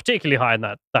noticed was not particularly high in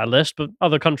that list, but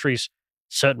other countries,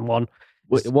 certain one.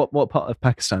 What part of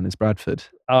Pakistan is Bradford?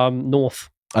 North.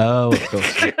 Oh, of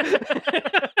course.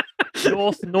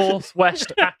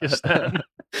 Northwest Pakistan.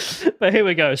 But here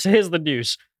we go. So here's the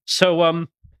news. So, oh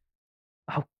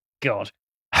God.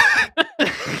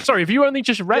 Sorry, have you only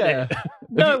just read it?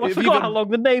 No, I forgot how long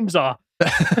the names are.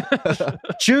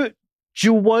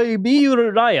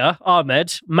 Juwaybiraya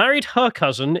Ahmed married her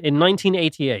cousin in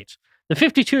 1988. The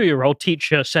 52-year-old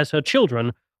teacher says her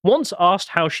children once asked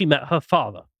how she met her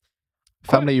father.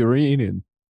 Family reunion.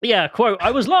 Yeah, quote,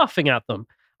 I was laughing at them.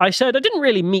 I said, I didn't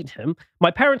really meet him. My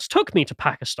parents took me to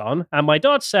Pakistan, and my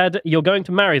dad said, you're going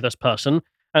to marry this person.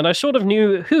 And I sort of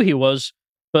knew who he was,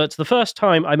 but the first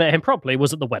time I met him properly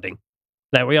was at the wedding.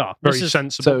 There we are. Very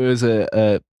sensible. So it was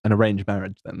an arranged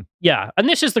marriage then? Yeah, and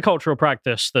this is the cultural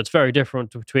practice that's very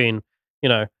different between,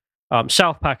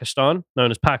 South Pakistan, known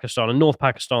as Pakistan, and North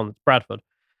Pakistan, Bradford,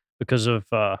 because of,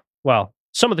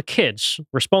 some of the kids'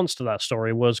 response to that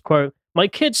story was, quote, my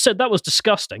kids said that was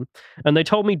disgusting, and they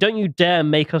told me, don't you dare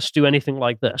make us do anything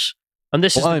like this. And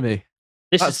this is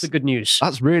the good news.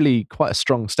 That's really quite a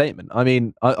strong statement. I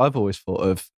mean, I've always thought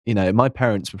of, my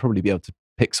parents would probably be able to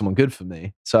pick someone good for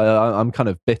me. So I'm kind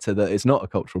of bitter that it's not a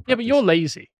cultural practice. Yeah, but you're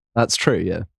lazy. That's true,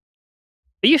 yeah.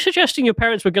 Are you suggesting your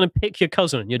parents were going to pick your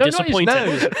cousin and you're disappointed?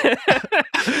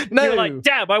 No. You're like,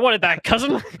 damn, I wanted that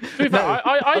cousin.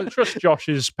 I trust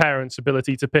Josh's parents'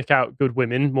 ability to pick out good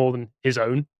women more than his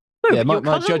own. No, yeah,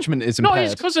 my judgment is impaired. Not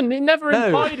his cousin. He never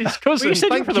implied his cousin. Well,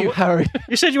 Thank you, Harry.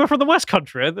 You said you were from the West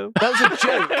Country. That was a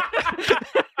joke.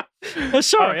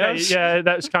 Sorry. Okay, yeah,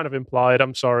 that's kind of implied.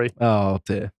 I'm sorry. Oh,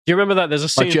 dear. Do you remember that? There's a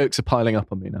scene. My jokes are piling up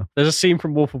on me now. There's a scene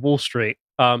from Wolf of Wall Street.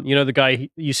 The guy,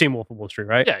 you've seen Wolf of Wall Street,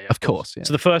 right? Yeah, of course. Yeah.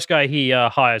 So the first guy he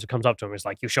hires who comes up to him is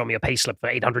like, you show me a payslip for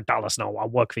 $800 and I'll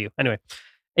work for you. Anyway,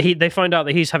 they find out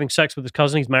that he's having sex with his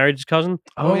cousin. He's married his cousin.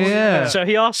 Oh, yeah. So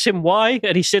he asks him why,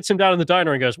 and he sits him down in the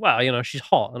diner and goes, well, she's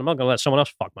hot, and I'm not going to let someone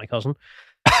else fuck my cousin.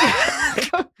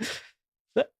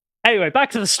 Anyway, back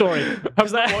to the story.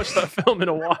 I've not watched that film in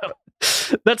a while.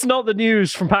 That's not the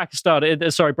news from Pakistan.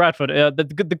 Bradford.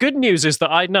 The good news is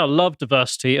that I now love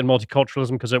diversity and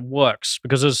multiculturalism because it works.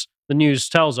 Because as the news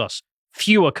tells us,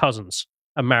 fewer cousins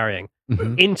are marrying.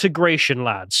 Mm-hmm. Integration,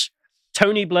 lads.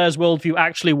 Tony Blair's worldview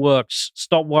actually works.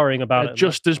 Stop worrying about it.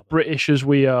 Just as British as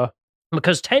we are.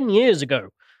 Because 10 years ago,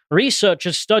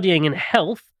 researchers studying in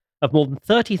health of more than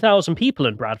 30,000 people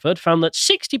in Bradford found that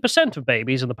 60% of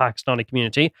babies in the Pakistani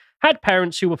community had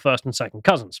parents who were first and second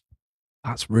cousins.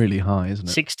 That's really high, isn't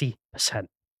it? 60%.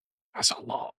 That's a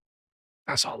lot.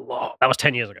 That was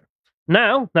 10 years ago.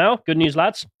 Now, good news,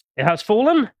 lads. It has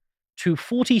fallen to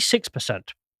 46%.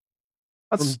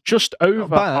 That's just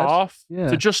over half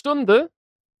to just under.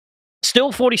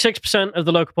 Still 46% of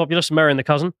the local populace are marrying the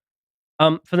cousin.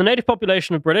 For the native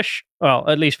population of British, well,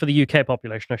 at least for the UK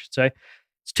population, I should say,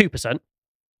 it's 2%.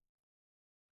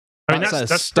 I mean, that's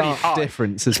a stark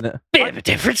difference, isn't it? Bit of a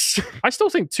difference. I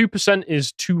still think 2%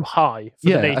 is too high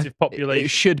for the native population. It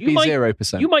should be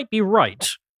 0%. You might be right,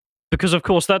 because of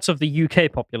course that's of the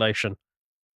UK population.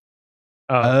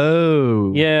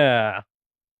 Oh. Yeah.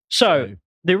 So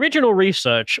the original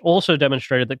research also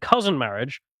demonstrated that cousin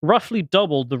marriage roughly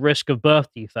doubled the risk of birth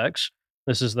defects.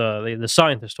 This is the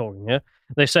scientist talking here.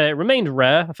 They say it remained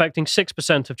rare, affecting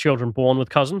 6% of children born with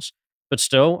cousins, but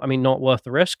still, not worth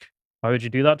the risk. Why would you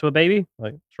do that to a baby?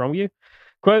 What's wrong with you?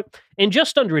 Quote, in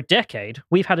just under a decade,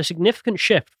 we've had a significant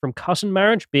shift from cousin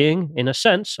marriage being, in a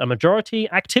sense, a majority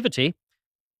activity.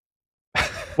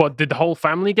 What, did the whole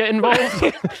family get involved?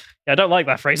 Yeah, I don't like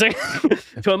that phrasing.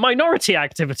 To a minority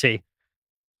activity.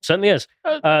 Certainly is.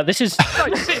 This is...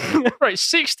 Right,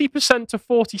 60% to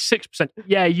 46%.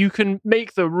 Yeah, you can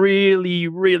make the really,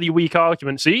 really weak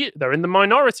argument. See, they're in the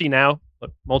minority now.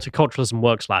 Look, multiculturalism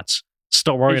works, lads.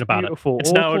 Stop worrying about it.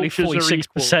 It's now only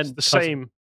 46% the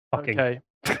same. Fucking. Okay.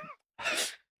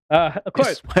 A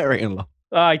quote. Swearing in law.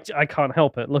 I can't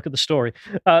help it. Look at the story.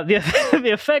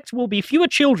 The effect will be fewer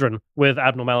children with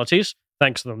abnormalities,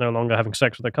 thanks to them no longer having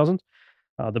sex with their cousins.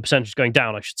 The percentage is going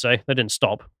down, I should say. They didn't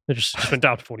stop. They just went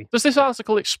down to 40. Does this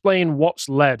article explain what's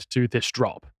led to this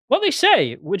drop? Well, they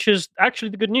say, which is actually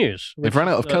the good news. They've run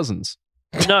out of cousins.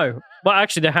 No. Well,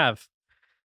 actually, they have.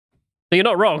 But you're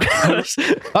not wrong.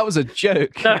 That was a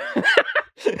joke. No.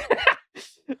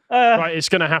 Right, it's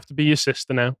going to have to be your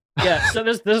sister now. Yeah, so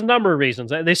there's a number of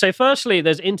reasons. They say, firstly,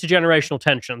 there's intergenerational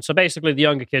tension. So basically, the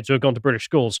younger kids who have gone to British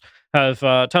schools have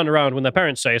turned around when their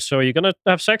parents say, so are you going to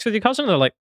have sex with your cousin? And they're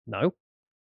like, no.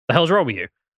 The hell's wrong with you?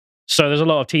 So there's a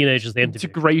lot of teenagers they interview.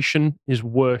 Integration is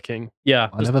working. Yeah.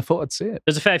 I never thought I'd see it.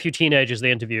 There's a fair few teenagers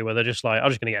they interview where they're just like, I'm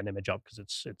just going to get an image up because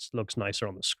it looks nicer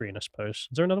on the screen, I suppose.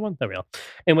 Is there another one? There we are.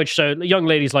 In which, so young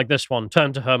ladies like this one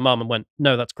turned to her mum and went,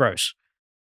 no, that's gross.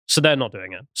 So they're not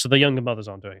doing it. So the younger mothers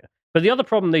aren't doing it. But the other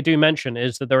problem they do mention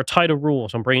is that there are tighter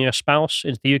rules on bringing a spouse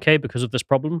into the UK because of this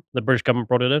problem. The British government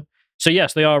brought it in. So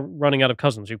yes, they are running out of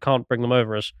cousins. You can't bring them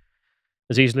over as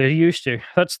easily as you used to.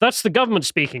 That's the government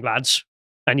speaking, lads.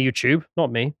 And YouTube,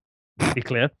 not me, to be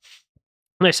clear.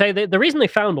 And they say the reason they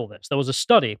found all this, there was a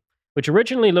study which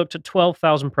originally looked at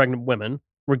 12,000 pregnant women,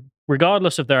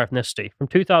 regardless of their ethnicity, from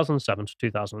 2007 to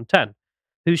 2010,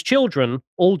 whose children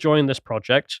all joined this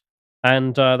project,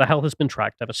 and their health has been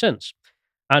tracked ever since.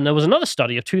 And there was another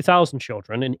study of 2,000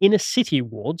 children in inner city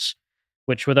wards,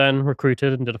 which were then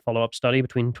recruited and did a follow-up study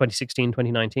between 2016 and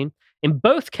 2019. In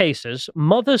both cases,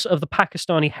 mothers of the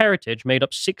Pakistani heritage made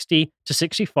up 60 to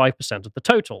 65% of the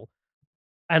total.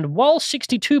 And while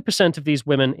 62% of these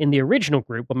women in the original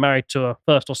group were married to a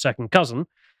first or second cousin,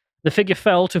 the figure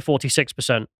fell to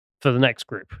 46% for the next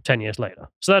group 10 years later.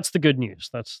 So that's the good news.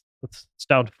 It's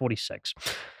down to 46.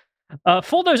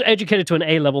 For those educated to an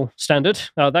A-level standard,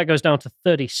 that goes down to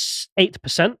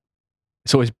 38%.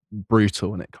 It's always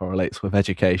brutal when it correlates with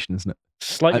education, isn't it?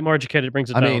 Slightly more educated brings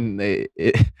it down. I mean,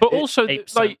 but also,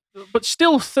 but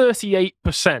still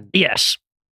 38%. Yes.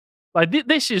 Like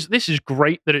this is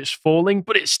great that it's falling,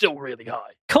 but it's still really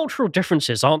high. Cultural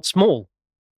differences aren't small.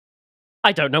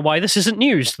 I don't know why this isn't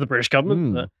news to the British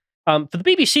government. For the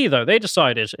BBC, though, they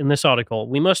decided in this article,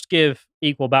 we must give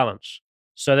equal balance.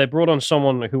 So they brought on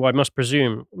someone who I must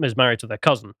presume is married to their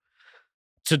cousin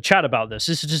to chat about this.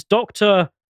 This is Dr.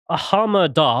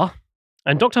 Ahama Dar.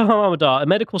 And Dr. Ahama Dar, a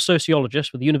medical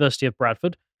sociologist with the University of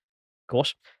Bradford, of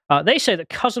course, they say that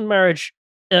cousin marriage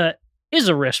is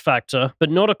a risk factor,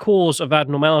 but not a cause of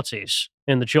abnormalities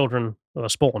in the children that are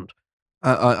spawned.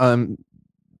 I'm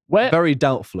very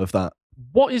doubtful of that.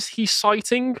 What is he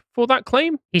citing for that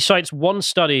claim? He cites one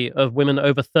study of women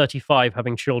over 35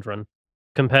 having children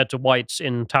compared to whites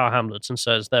in Tower Hamlets and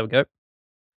says, there we go.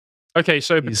 Okay,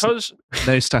 so because...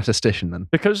 No statistician, then.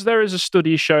 Because there is a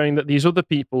study showing that these other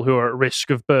people who are at risk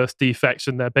of birth defects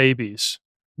in their babies,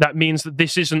 that means that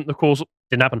this isn't the cause...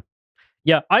 Didn't happen.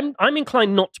 Yeah, I'm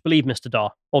inclined not to believe Mr.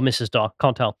 Dar, or Mrs. Dar,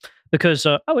 can't tell, because,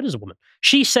 it is a woman.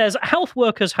 She says health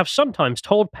workers have sometimes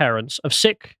told parents of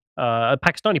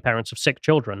Pakistani parents of sick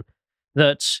children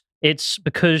that it's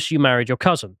because you married your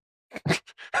cousin.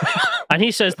 And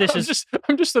he says this is...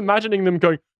 I'm just imagining them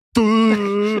going,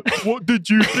 duh, what did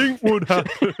you think would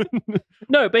happen?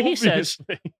 No, but he says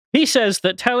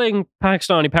that telling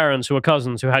Pakistani parents who are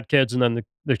cousins who had kids and then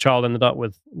the child ended up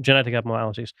with genetic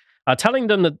abnormalities, telling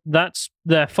them that that's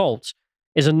their fault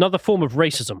is another form of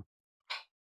racism.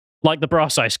 Like the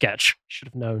Brass Eye sketch. Should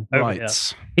have known.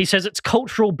 Right. He says it's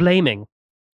cultural blaming.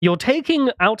 You're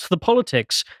taking out the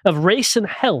politics of race and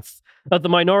health of the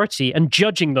minority and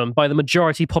judging them by the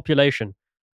majority population.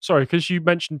 Sorry, because you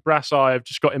mentioned Brass Eye, I've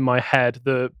just got in my head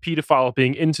the paedophile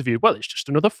being interviewed. Well, it's just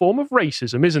another form of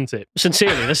racism, isn't it?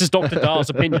 Sincerely, this is Dr. Dar's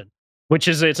opinion, which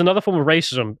is it's another form of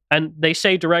racism. And they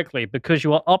say directly, because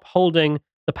you are upholding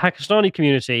the Pakistani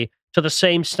community to the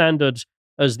same standards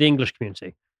as the English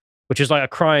community, which is like a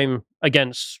crime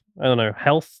against,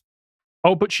 health.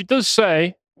 Oh, but she does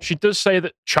say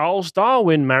that Charles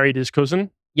Darwin married his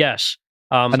cousin. Yes.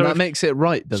 And that makes it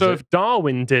right, does it? So if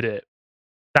Darwin did it,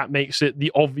 that makes it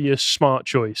the obvious smart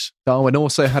choice. Darwin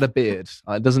also had a beard.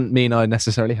 It doesn't mean I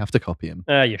necessarily have to copy him.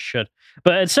 You should.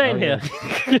 But it's saying here...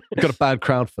 Got a bad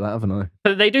crowd for that, haven't I?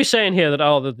 But they do say in here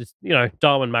that,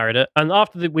 Darwin married it. And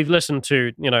after we've listened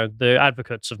to, the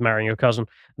advocates of marrying your cousin,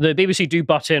 the BBC do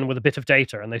butt in with a bit of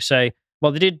data. And they say,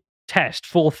 well, they did test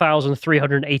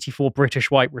 4,384 British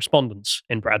white respondents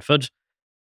in Bradford.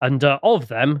 And of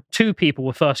them, 2 people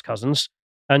were first cousins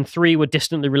and 3 were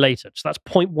distantly related. So that's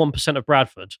 0.1% of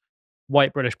Bradford,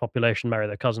 white British population marry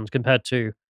their cousins, compared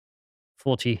to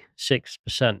 46%.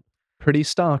 Pretty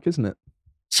stark, isn't it?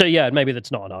 So yeah, maybe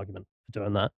that's not an argument for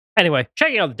doing that. Anyway,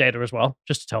 checking out the data as well,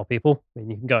 just to tell people. I mean,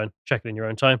 you can go and check it in your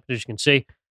own time. As you can see,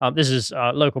 this is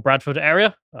local Bradford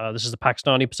area. This is the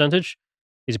Pakistani percentage.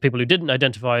 These are people who didn't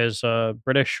identify as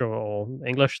British or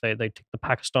English. They tick the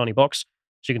Pakistani box.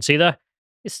 So you can see there.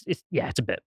 It's a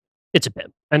bit. It's a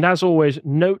bit. And as always,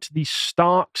 note the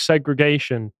stark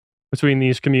segregation between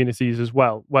these communities as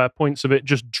well, where points of it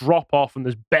just drop off and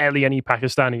there's barely any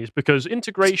Pakistanis because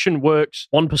integration works.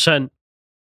 1%,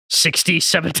 60,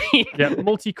 70. Yeah,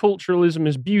 multiculturalism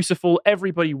is beautiful.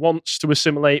 Everybody wants to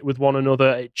assimilate with one another.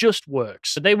 It just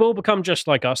works. But they will become just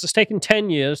like us. It's taken 10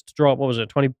 years to drop,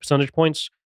 20 percentage points?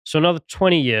 So another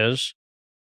 20 years.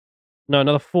 No,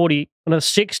 another 40, another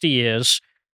 60 years.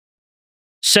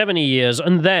 70 years,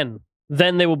 and then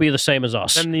they will be the same as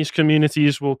us. Then these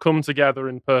communities will come together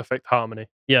in perfect harmony.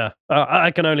 Yeah, I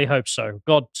can only hope so.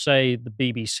 God save the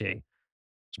BBC.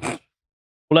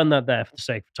 We'll end that there for the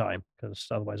sake of time, because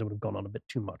otherwise it would have gone on a bit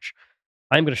too much.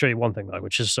 I'm going to show you one thing, though,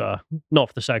 which is not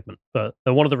for the segment, but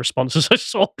one of the responses I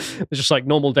saw was just like,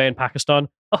 normal day in Pakistan.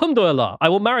 Alhamdulillah, I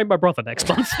will marry my brother next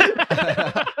month.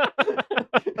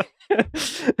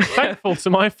 Thankful to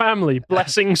my family.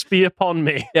 Blessings be upon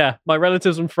me. Yeah, my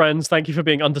relatives and friends, thank you for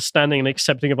being understanding and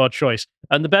accepting of our choice.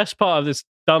 And the best part of this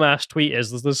dumbass tweet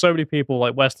is there's so many people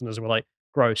like Westerners who are like,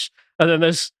 gross. And then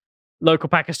there's local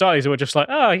Pakistanis who are just like,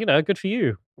 oh, good for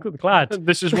you. Good, glad.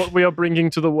 This is what we are bringing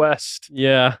to the West.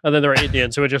 Yeah. And then there are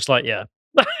Indians who are just like, yeah.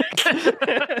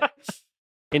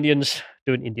 Indians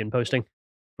doing Indian posting.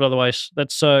 But otherwise,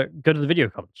 let's go to the video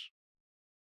comments.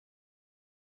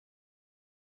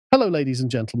 Hello, ladies and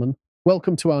gentlemen.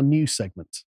 Welcome to our new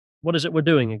segment. What is it we're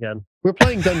doing again? We're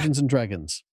playing Dungeons and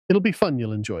Dragons. It'll be fun.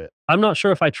 You'll enjoy it. I'm not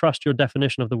sure if I trust your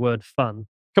definition of the word fun.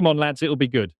 Come on, lads. It'll be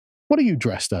good. What are you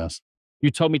dressed as? You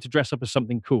told me to dress up as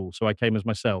something cool, so I came as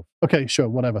myself. Okay, sure,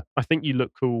 whatever. I think you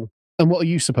look cool. And what are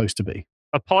you supposed to be?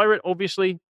 A pirate,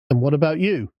 obviously. And what about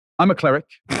you? I'm a cleric.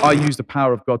 I use the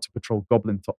power of God to patrol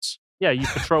goblin thoughts. Yeah, you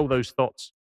patrol those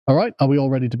thoughts. All right, are we all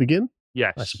ready to begin?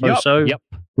 Yes. I suppose so. Yep.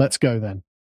 Let's go then.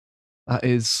 That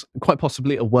is quite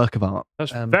possibly a work of art.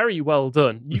 That's very well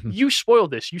done. You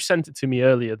spoiled this. You sent it to me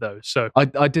earlier, though. So I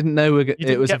didn't know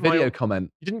it was a video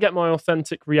comment. You didn't get my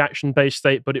authentic reaction-based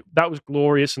state, but that was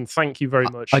glorious, and thank you very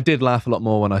much. I did laugh a lot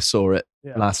more when I saw it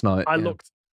last night. I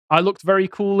looked very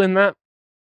cool in that.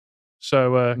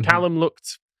 So Callum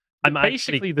looked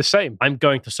basically the same. I'm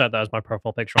going to set that as my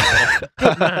profile picture.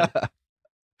 Good man.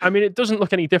 I mean, it doesn't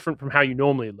look any different from how you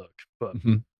normally look, but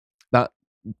that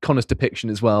Connor's depiction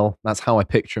as well. That's how I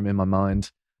picture him in my mind.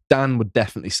 Dan would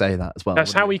definitely say that as well.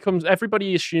 That's how he comes.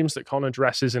 Everybody assumes that Connor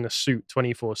dresses in a suit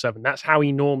 24/7. That's how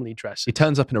he normally dresses. He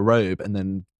turns up in a robe and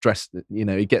then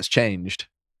he gets changed.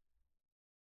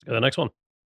 Let's go to the next one.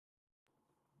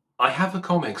 I have a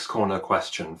Comics Corner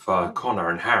question for Connor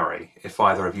and Harry, if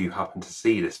either of you happen to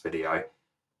see this video.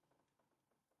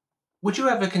 Would you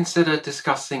ever consider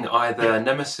discussing either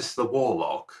Nemesis the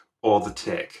Warlock or the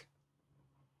Tick?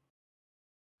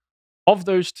 Of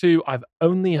those two, I've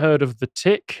only heard of the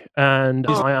Tick, and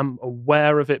I am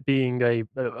aware of it being a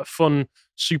fun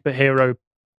superhero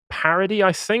parody,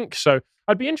 I think. So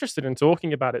I'd be interested in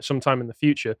talking about it sometime in the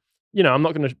future. I'm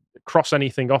not going to cross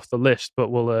anything off the list, but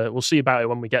we'll see about it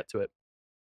when we get to it.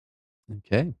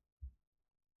 Okay.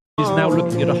 He's now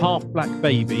looking at a half-black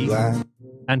baby,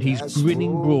 and he's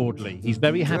grinning broadly. He's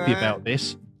very happy about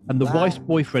this, and the wife's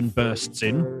boyfriend bursts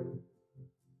in.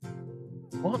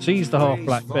 Sees the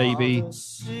half-black baby,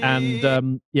 and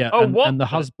and the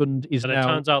husband is and now... it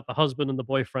turns out the husband and the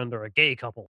boyfriend are a gay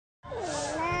couple.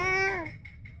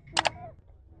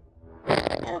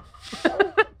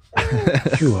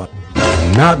 You are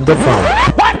not the father.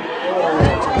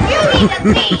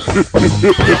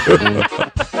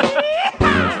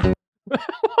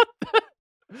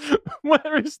 What?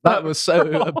 Where is that? That was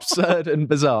so absurd and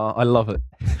bizarre. I love it.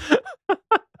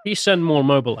 He send more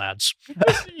mobile ads.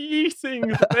 Just eating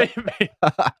the baby.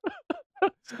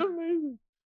 That's amazing.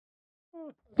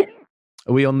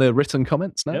 Are we on the written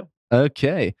comments now? Yep.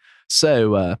 Okay.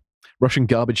 So, Russian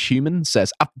Garbage Human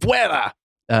says, Afuera!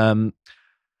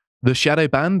 The Shadow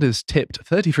Band is tipped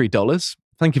 $33.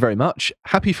 Thank you very much.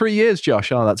 Happy 3 years,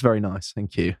 Josh. Oh, that's very nice.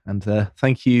 Thank you. And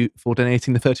thank you for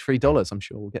donating the $33. I'm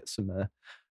sure we'll get some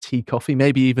tea, coffee,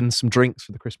 maybe even some drinks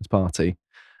for the Christmas party.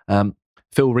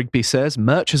 Phil Rigby says,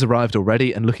 merch has arrived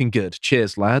already and looking good.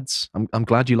 Cheers, lads. I'm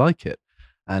glad you like it.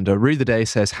 And Rue the Day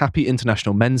says, happy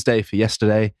International Men's Day for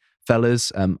yesterday,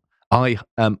 fellas. Heart eye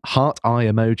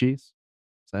emojis.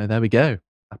 So there we go.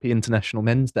 Happy International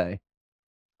Men's Day.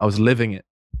 I was living it.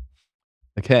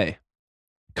 Okay.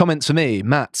 Comments for me.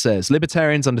 Matt says,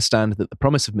 libertarians understand that the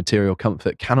promise of material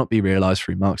comfort cannot be realized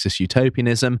through Marxist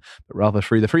utopianism, but rather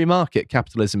through the free market.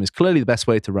 Capitalism is clearly the best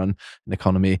way to run an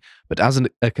economy. But as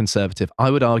a conservative, I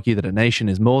would argue that a nation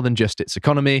is more than just its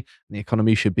economy, and the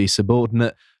economy should be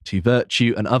subordinate to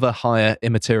virtue and other higher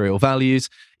immaterial values,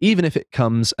 even if it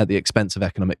comes at the expense of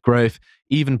economic growth,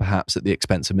 even perhaps at the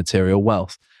expense of material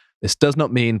wealth. This does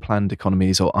not mean planned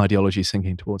economies or ideologies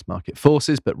sinking towards market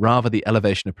forces, but rather the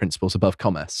elevation of principles above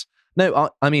commerce. No,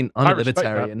 I mean, I'm a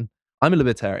libertarian. I'm a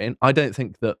libertarian. I don't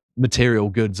think that material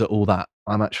goods are all that.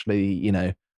 I'm actually,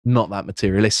 not that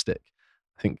materialistic.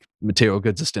 I think material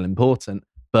goods are still important,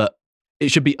 but it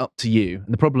should be up to you.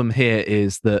 And the problem here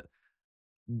is that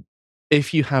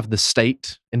if you have the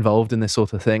state involved in this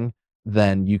sort of thing,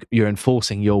 then you're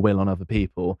enforcing your will on other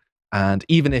people. And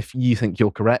even if you think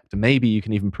you're correct, and maybe you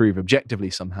can even prove objectively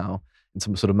somehow in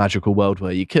some sort of magical world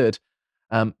where you could,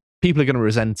 people are going to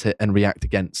resent it and react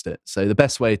against it. So the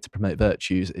best way to promote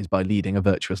virtues is by leading a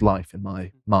virtuous life, in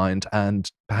my mind, and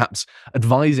perhaps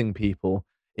advising people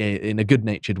in a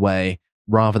good-natured way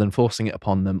rather than forcing it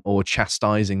upon them or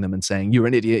chastising them and saying, you're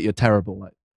an idiot, you're terrible,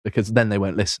 because then they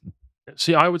won't listen.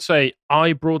 See, I would say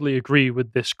I broadly agree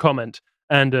with this comment.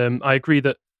 And I agree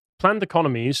that planned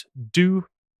economies do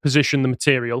position the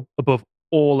material above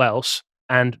all else,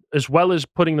 and as well as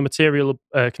putting the material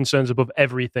concerns above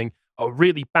everything, are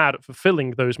really bad at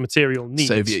fulfilling those material needs.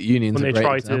 Soviet Union's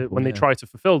when they try to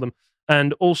fulfill them,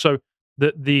 and also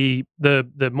the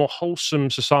more wholesome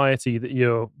society that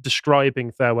you're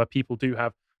describing there, where people do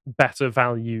have better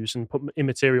values and put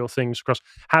immaterial things across,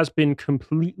 has been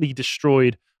completely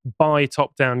destroyed by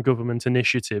top-down government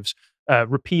initiatives,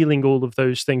 repealing all of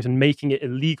those things and making it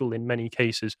illegal in many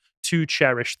cases to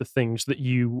cherish the things that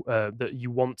you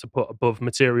want to put above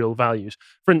material values.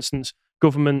 For instance,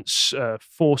 governments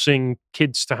forcing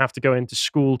kids to have to go into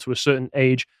school to a certain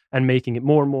age and making it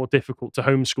more and more difficult to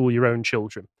homeschool your own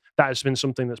children. That has been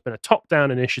something that's been a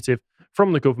top-down initiative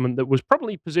from the government that was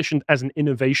probably positioned as an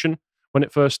innovation when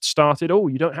it first started. Oh,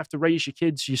 you don't have to raise your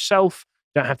kids yourself.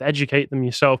 You don't have to educate them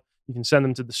yourself. You can send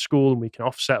them to the school and we can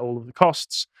offset all of the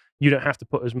costs. You don't have to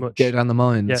put as much. Go down the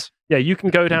mines. Yeah, you can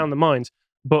go down the mines,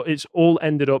 but it's all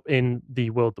ended up in the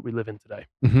world that we live in today.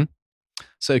 Mm-hmm.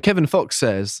 So Kevin Fox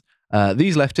says,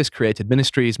 these leftist created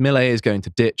ministries Milei is going to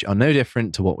ditch are no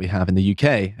different to what we have in the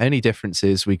UK. Only difference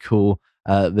is we call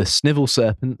the snivel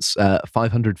serpents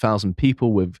 500,000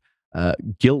 people with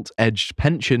gilt-edged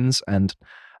pensions and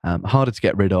harder to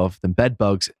get rid of than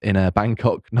bedbugs in a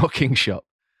Bangkok knocking shop.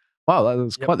 Wow, that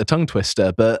was quite the tongue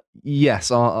twister. But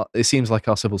yes, it seems like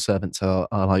our civil servants are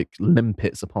like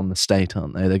limpets upon the state,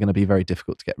 aren't they? They're going to be very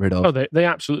difficult to get rid of. Oh, they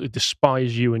absolutely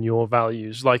despise you and your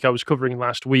values. Like I was covering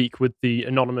last week with the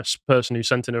anonymous person who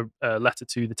sent in a letter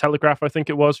to the Telegraph, I think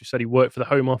it was, who said he worked for the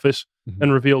Home Office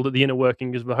and revealed that the inner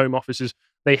workings of the Home Office is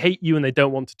they hate you and they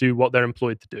don't want to do what they're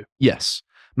employed to do. Yes.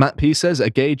 Matt P says, a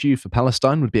gay Jew for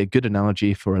Palestine would be a good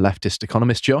analogy for a leftist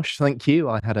economist, Josh. Thank you.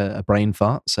 I had a brain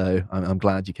fart, so I'm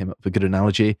glad you came up with a good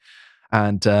analogy.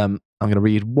 And I'm going to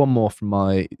read one more from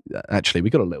my... Actually, we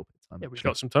got a little bit of time. Yeah, we've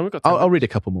got some time. I'll read a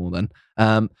couple more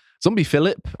then. Zombie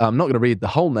Philip, I'm not going to read the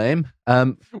whole name.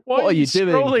 What are you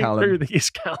doing, Callum? Through these,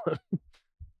 Callum?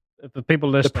 The people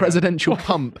listening. The Presidential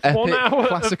Pump Epic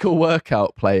Classical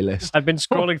Workout playlist. I've been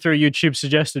scrolling through YouTube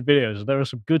suggested videos. There are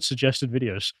some good suggested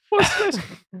videos. What's this?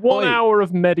 1 hour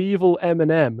of medieval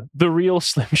Eminem, the real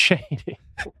Slim Shady.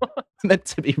 Meant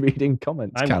to be reading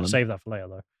comments, I'm going to save that for later,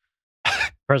 though.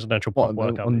 Presidential Pump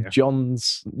Workout on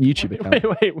John's YouTube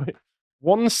account. Wait.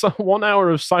 1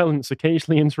 hour of silence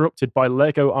occasionally interrupted by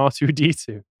Lego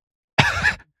R2-D2.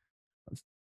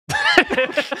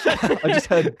 I just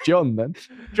heard John then.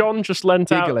 John just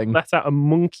let out a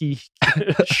monkey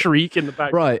shriek in the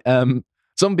back. Right.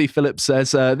 Zombie Phillips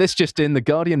says, this just in, The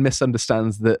Guardian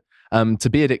misunderstands that to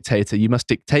be a dictator, you must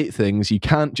dictate things. You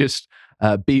can't just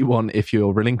be one if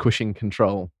you're relinquishing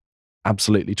control.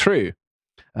 Absolutely true.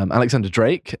 Alexander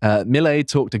Drake, Milei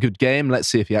talked a good game. Let's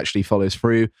see if he actually follows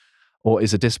through or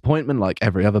is a disappointment like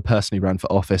every other person who ran for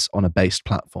office on a based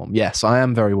platform. Yes, I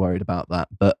am very worried about that,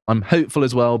 but I'm hopeful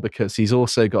as well because he's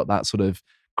also got that sort of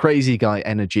crazy guy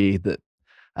energy that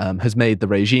has made the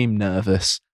regime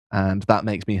nervous, and that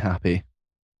makes me happy.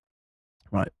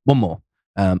 Right, one more.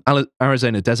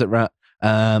 Arizona Desert Rat.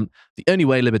 The only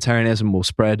way libertarianism will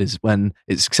spread is when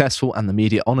it's successful and the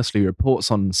media honestly reports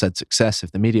on said success.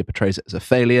 If the media portrays it as a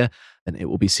failure, then it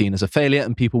will be seen as a failure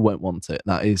and people won't want it.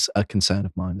 That is a concern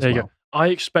of mine as well. You go. I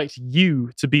expect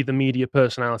you to be the media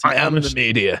personality. I am the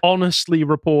media. Honestly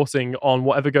reporting on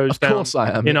whatever goes down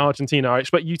in Argentina. I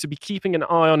expect you to be keeping an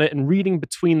eye on it and reading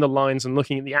between the lines and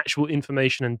looking at the actual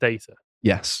information and data.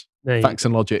 Yes. Facts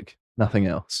and logic, nothing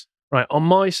else. Right, on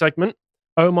my segment,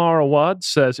 Omar Awad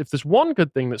says, if there's one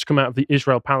good thing that's come out of the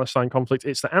Israel-Palestine conflict,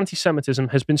 it's that anti-Semitism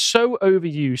has been so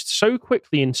overused so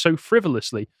quickly and so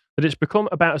frivolously that it's become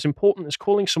about as important as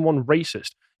calling someone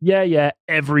racist. Yeah,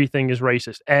 everything is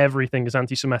racist. Everything is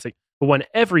anti-Semitic. But when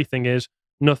everything is,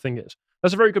 nothing is.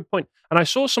 That's a very good point. And I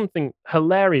saw something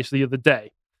hilarious the other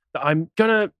day that I'm going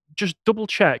to just double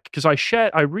check because I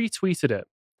retweeted it.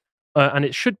 And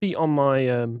it should be on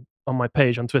my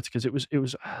page on Twitter because it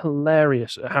was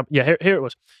hilarious. Here it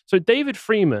was. So David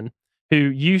Friedman, who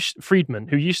used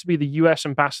to be the US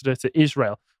ambassador to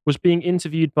Israel, was being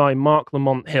interviewed by Mark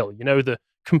Lamont Hill, the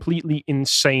completely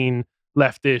insane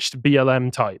leftist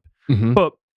BLM type. Mm-hmm.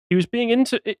 But he was being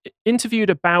interviewed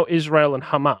about Israel and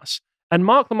Hamas. And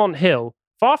Mark Lamont Hill,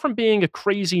 far from being a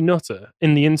crazy nutter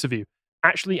in the interview,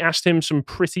 actually asked him some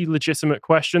pretty legitimate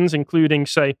questions, including,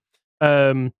 say,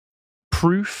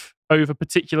 proof over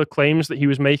particular claims that he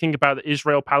was making about the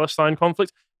Israel-Palestine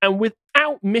conflict. And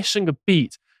without missing a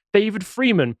beat, David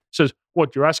Freeman says,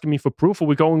 what, you're asking me for proof? Are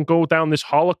we going to go down this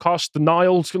Holocaust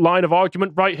denial line of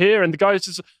argument right here? And the guy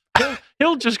says,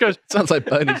 Hill just goes... Sounds like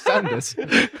Bernie Sanders.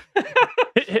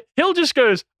 Hill just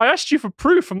goes, I asked you for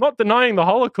proof. I'm not denying the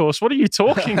Holocaust. What are you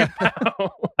talking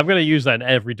about? I'm going to use that in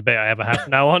every debate I ever have from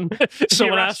now on.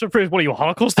 Someone asks for proof. What are you,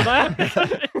 Holocaust denier?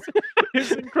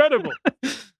 It's incredible.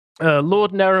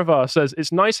 Lord Nerevar says,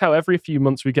 it's nice how every few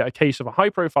months we get a case of a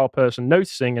high-profile person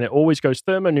noticing, and it always goes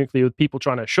thermonuclear with people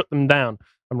trying to shut them down.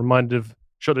 I'm reminded of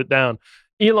shut it down.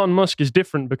 Elon Musk is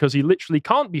different because he literally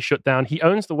can't be shut down. He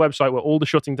owns the website where all the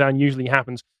shutting down usually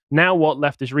happens. Now what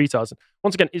leftist retards?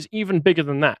 Once again, it's even bigger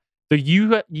than that. The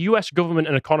US government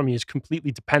and economy is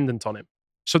completely dependent on him.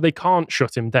 So they can't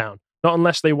shut him down. Not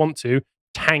unless they want to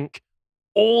tank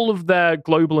all of their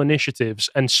global initiatives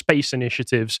and space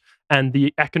initiatives and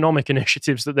the economic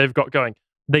initiatives that they've got going.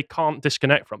 They can't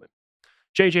disconnect from him.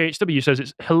 JJHW says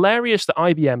it's hilarious that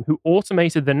IBM, who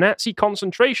automated the Nazi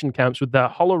concentration camps with their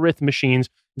holorith machines,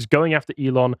 is going after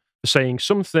Elon for saying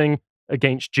something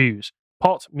against Jews.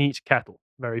 Pot, meat, kettle.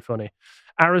 Very funny.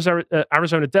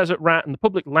 Arizona Desert Rat, and the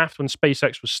public laughed when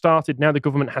SpaceX was started. Now the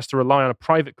government has to rely on a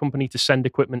private company to send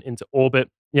equipment into orbit.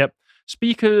 Yep.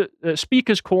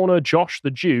 Speaker's Corner, Josh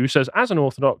the Jew, says, as an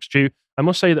Orthodox Jew, I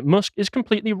must say that Musk is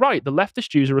completely right. The leftist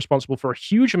Jews are responsible for a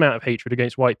huge amount of hatred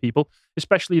against white people,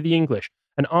 especially the English,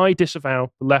 and I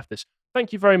disavow the leftists.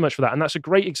 Thank you very much for that. And that's a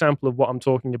great example of what I'm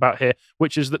talking about here,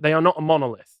 which is that they are not a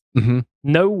monolith. Mm-hmm.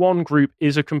 No one group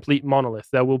is a complete monolith.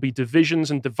 There will be divisions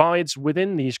and divides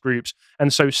within these groups.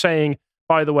 And so saying,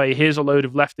 by the way, here's a load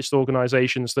of leftist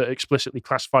organizations that explicitly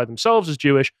classify themselves as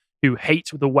Jewish, who hate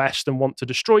the West and want to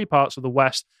destroy parts of the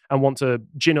West and want to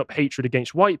gin up hatred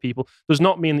against white people, does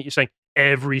not mean that you're saying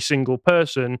every single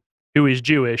person who is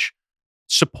Jewish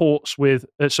supports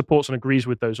and agrees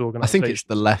with those organizations. I think it's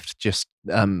the left just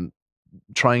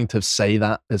trying to say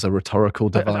that as a rhetorical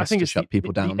device to shut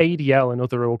people down. The ADL and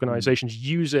other organizations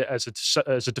use it as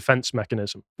a defense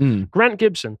mechanism. Mm. Grant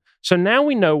Gibson. So now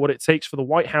we know what it takes for the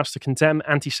White House to condemn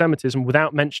anti-Semitism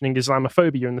without mentioning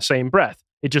Islamophobia in the same breath.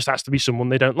 It just has to be someone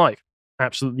they don't like.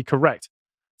 Absolutely correct.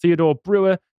 Theodore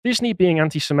Brewer. Disney being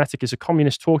anti-Semitic is a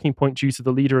communist talking point due to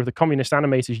the leader of the Communist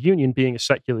Animators Union being a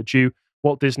secular Jew.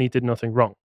 Walt Disney did nothing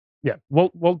wrong. Yeah,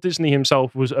 Walt Disney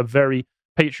himself was a very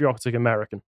patriotic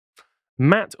American.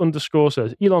 Matt _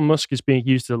 says, Elon Musk is being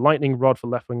used as a lightning rod for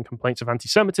left-wing complaints of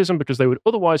anti-Semitism because they would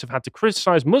otherwise have had to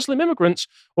criticize Muslim immigrants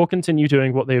or continue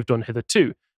doing what they have done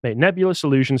hitherto, make nebulous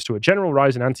allusions to a general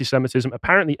rise in anti-Semitism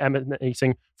apparently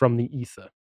emanating from the ether.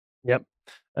 Yep.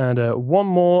 And one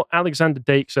more, Alexander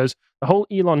Dake says, the whole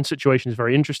Elon situation is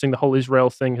very interesting. The whole Israel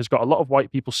thing has got a lot of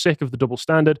white people sick of the double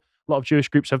standard. A lot of Jewish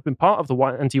groups have been part of the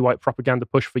anti-white propaganda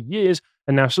push for years,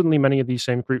 and now suddenly many of these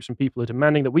same groups and people are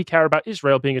demanding that we care about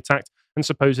Israel being attacked and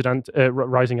supposed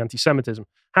rising anti-Semitism.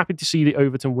 Happy to see the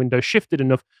Overton window shifted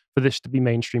enough for this to be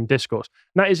mainstream discourse.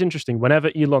 And that is interesting. Whenever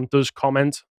Elon does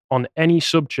comment on any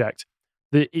subject,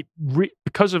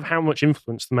 because of how much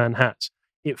influence the man has,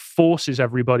 it forces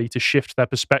everybody to shift their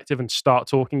perspective and start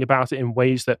talking about it in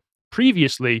ways that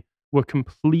previously were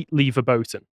completely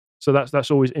verboten. So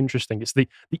that's always interesting. It's the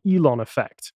Elon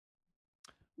effect.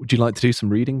 Would you like to do some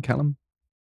reading, Callum?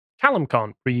 Callum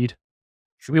can't read.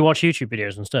 Should we watch YouTube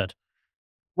videos instead?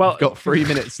 Well, we've got 3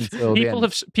 minutes until the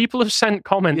end. People have sent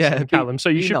comments to Callum, so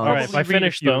you should. All right, if I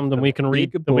finish them, then we can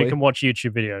read. Then we can watch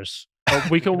YouTube videos.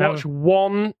 We can watch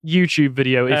one YouTube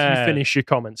video if you finish your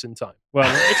comments in time. Well,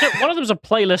 one of them's a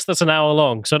playlist that's an hour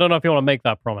long, so I don't know if you want to make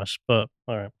that promise, but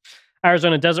all right.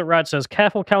 Arizona Desert Rat says,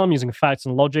 careful, Callum, using facts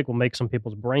and logic will make some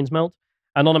people's brains melt.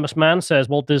 Anonymous Man says,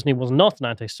 Walt Disney was not an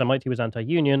anti-Semite, he was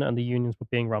anti-union, and the unions were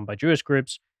being run by Jewish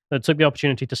groups that took the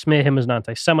opportunity to smear him as an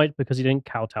anti-Semite because he didn't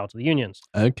kowtow to the unions.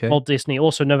 Okay. Walt Disney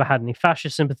also never had any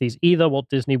fascist sympathies either. Walt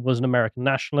Disney was an American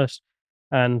nationalist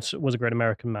and was a great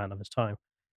American man of his time.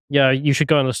 Yeah, you should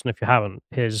go and listen if you haven't.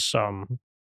 His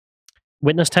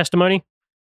witness testimony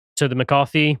to the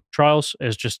McCarthy trials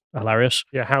is just hilarious.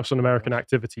 Yeah, House Un-American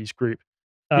Activities group.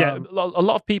 Yeah, a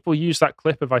lot of people use that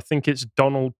clip of, I think it's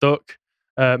Donald Duck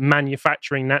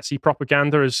manufacturing Nazi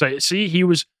propaganda as say, see, he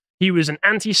was an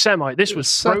anti-Semite. This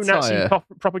was pro-Nazi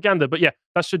propaganda. But yeah,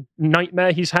 that's a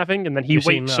nightmare he's having, and then he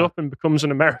wakes up and becomes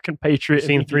an American patriot.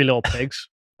 Seen Three Little Pigs?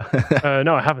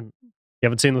 No, I haven't. You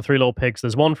haven't seen the Three Little Pigs?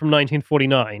 There's one from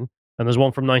 1949, and there's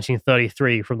one from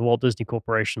 1933 from the Walt Disney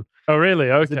Corporation. Oh, really?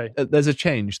 Okay. There's a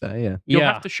change there, yeah. You'll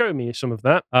have to show me some of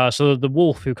that. So the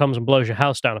wolf who comes and blows your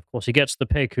house down, of course, he gets the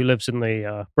pig who lives in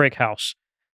the brick house.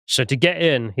 So to get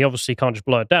in, he obviously can't just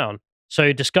blow it down. So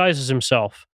he disguises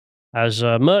himself as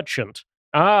a merchant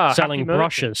selling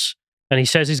brushes. And he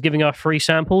says he's giving out free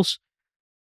samples.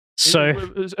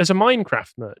 So as a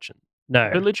Minecraft merchant?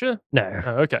 No. Villager? No.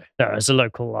 Oh, okay. No, as a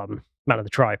local man of the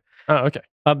tribe. Oh, okay.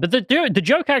 But the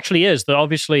joke actually is that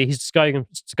obviously he's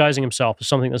disguising himself as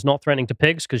something that's not threatening to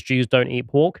pigs because Jews don't eat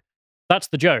pork. That's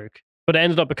the joke. But it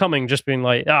ended up becoming just being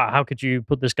like, how could you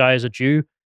put this guy as a Jew?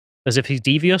 As if he's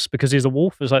devious because he's a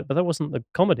wolf. It's like, but that wasn't the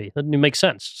comedy. That didn't make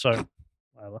sense. So,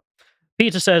 whatever.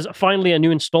 Peter says, finally a new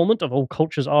installment of All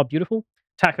Cultures Are Beautiful.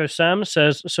 Taco Sam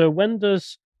says, so when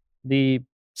does the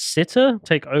sitar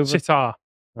take over? Sitar.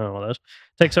 Oh, well,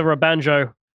 takes over a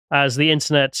banjo as the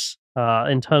internet's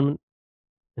interment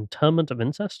of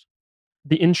incest?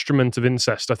 The instrument of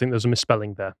incest. I think there's a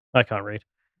misspelling there. I can't read.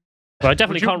 But I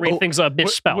definitely can't read things that are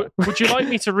misspelled. Would you like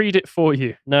me to read it for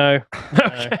you? No.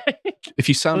 Okay. If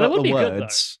you sound out the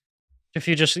words. If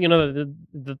you just,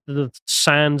 the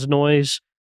sand noise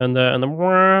and the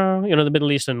the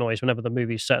Middle Eastern noise whenever the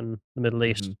movie's set in the Middle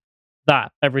East.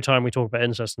 That, every time we talk about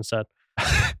incest instead,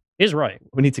 is right.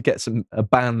 We need to get a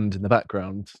band in the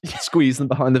background. Squeeze them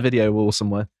behind the video wall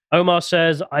somewhere. Omar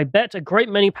says, I bet a great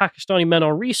many Pakistani men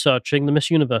are researching the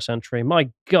Miss Universe entry. My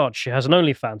God, she has an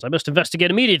OnlyFans. I must investigate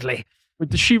immediately.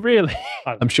 Does she really?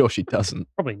 I'm sure she doesn't.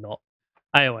 Probably not.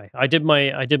 Anyway, I did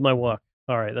my work.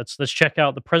 All right, let's check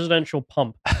out the presidential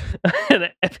pump. An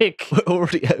epic. We're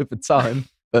already over time,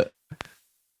 but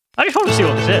I just want to see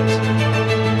what this is.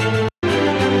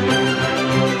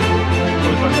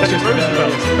 It's just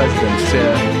presidents,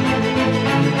 yeah.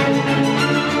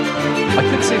 I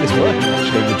could see this working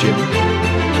actually in the gym.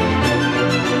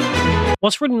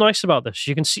 What's really nice about this,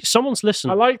 you can see someone's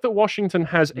listened. I like that Washington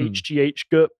has HGH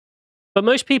gut. But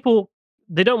most people,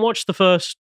 they don't watch the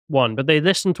first one, but they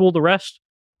listen to all the rest.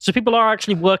 So people are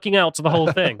actually working out to the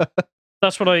whole thing.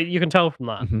 That's what you can tell from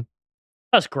that.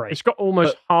 That's great. It's got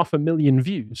almost 500,000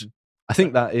 views. I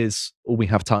think that is all we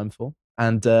have time for.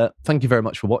 And thank you very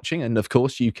much for watching. And of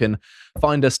course, you can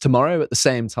find us tomorrow at the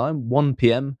same time, 1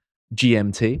 p.m.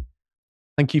 GMT.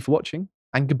 Thank you for watching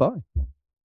and goodbye.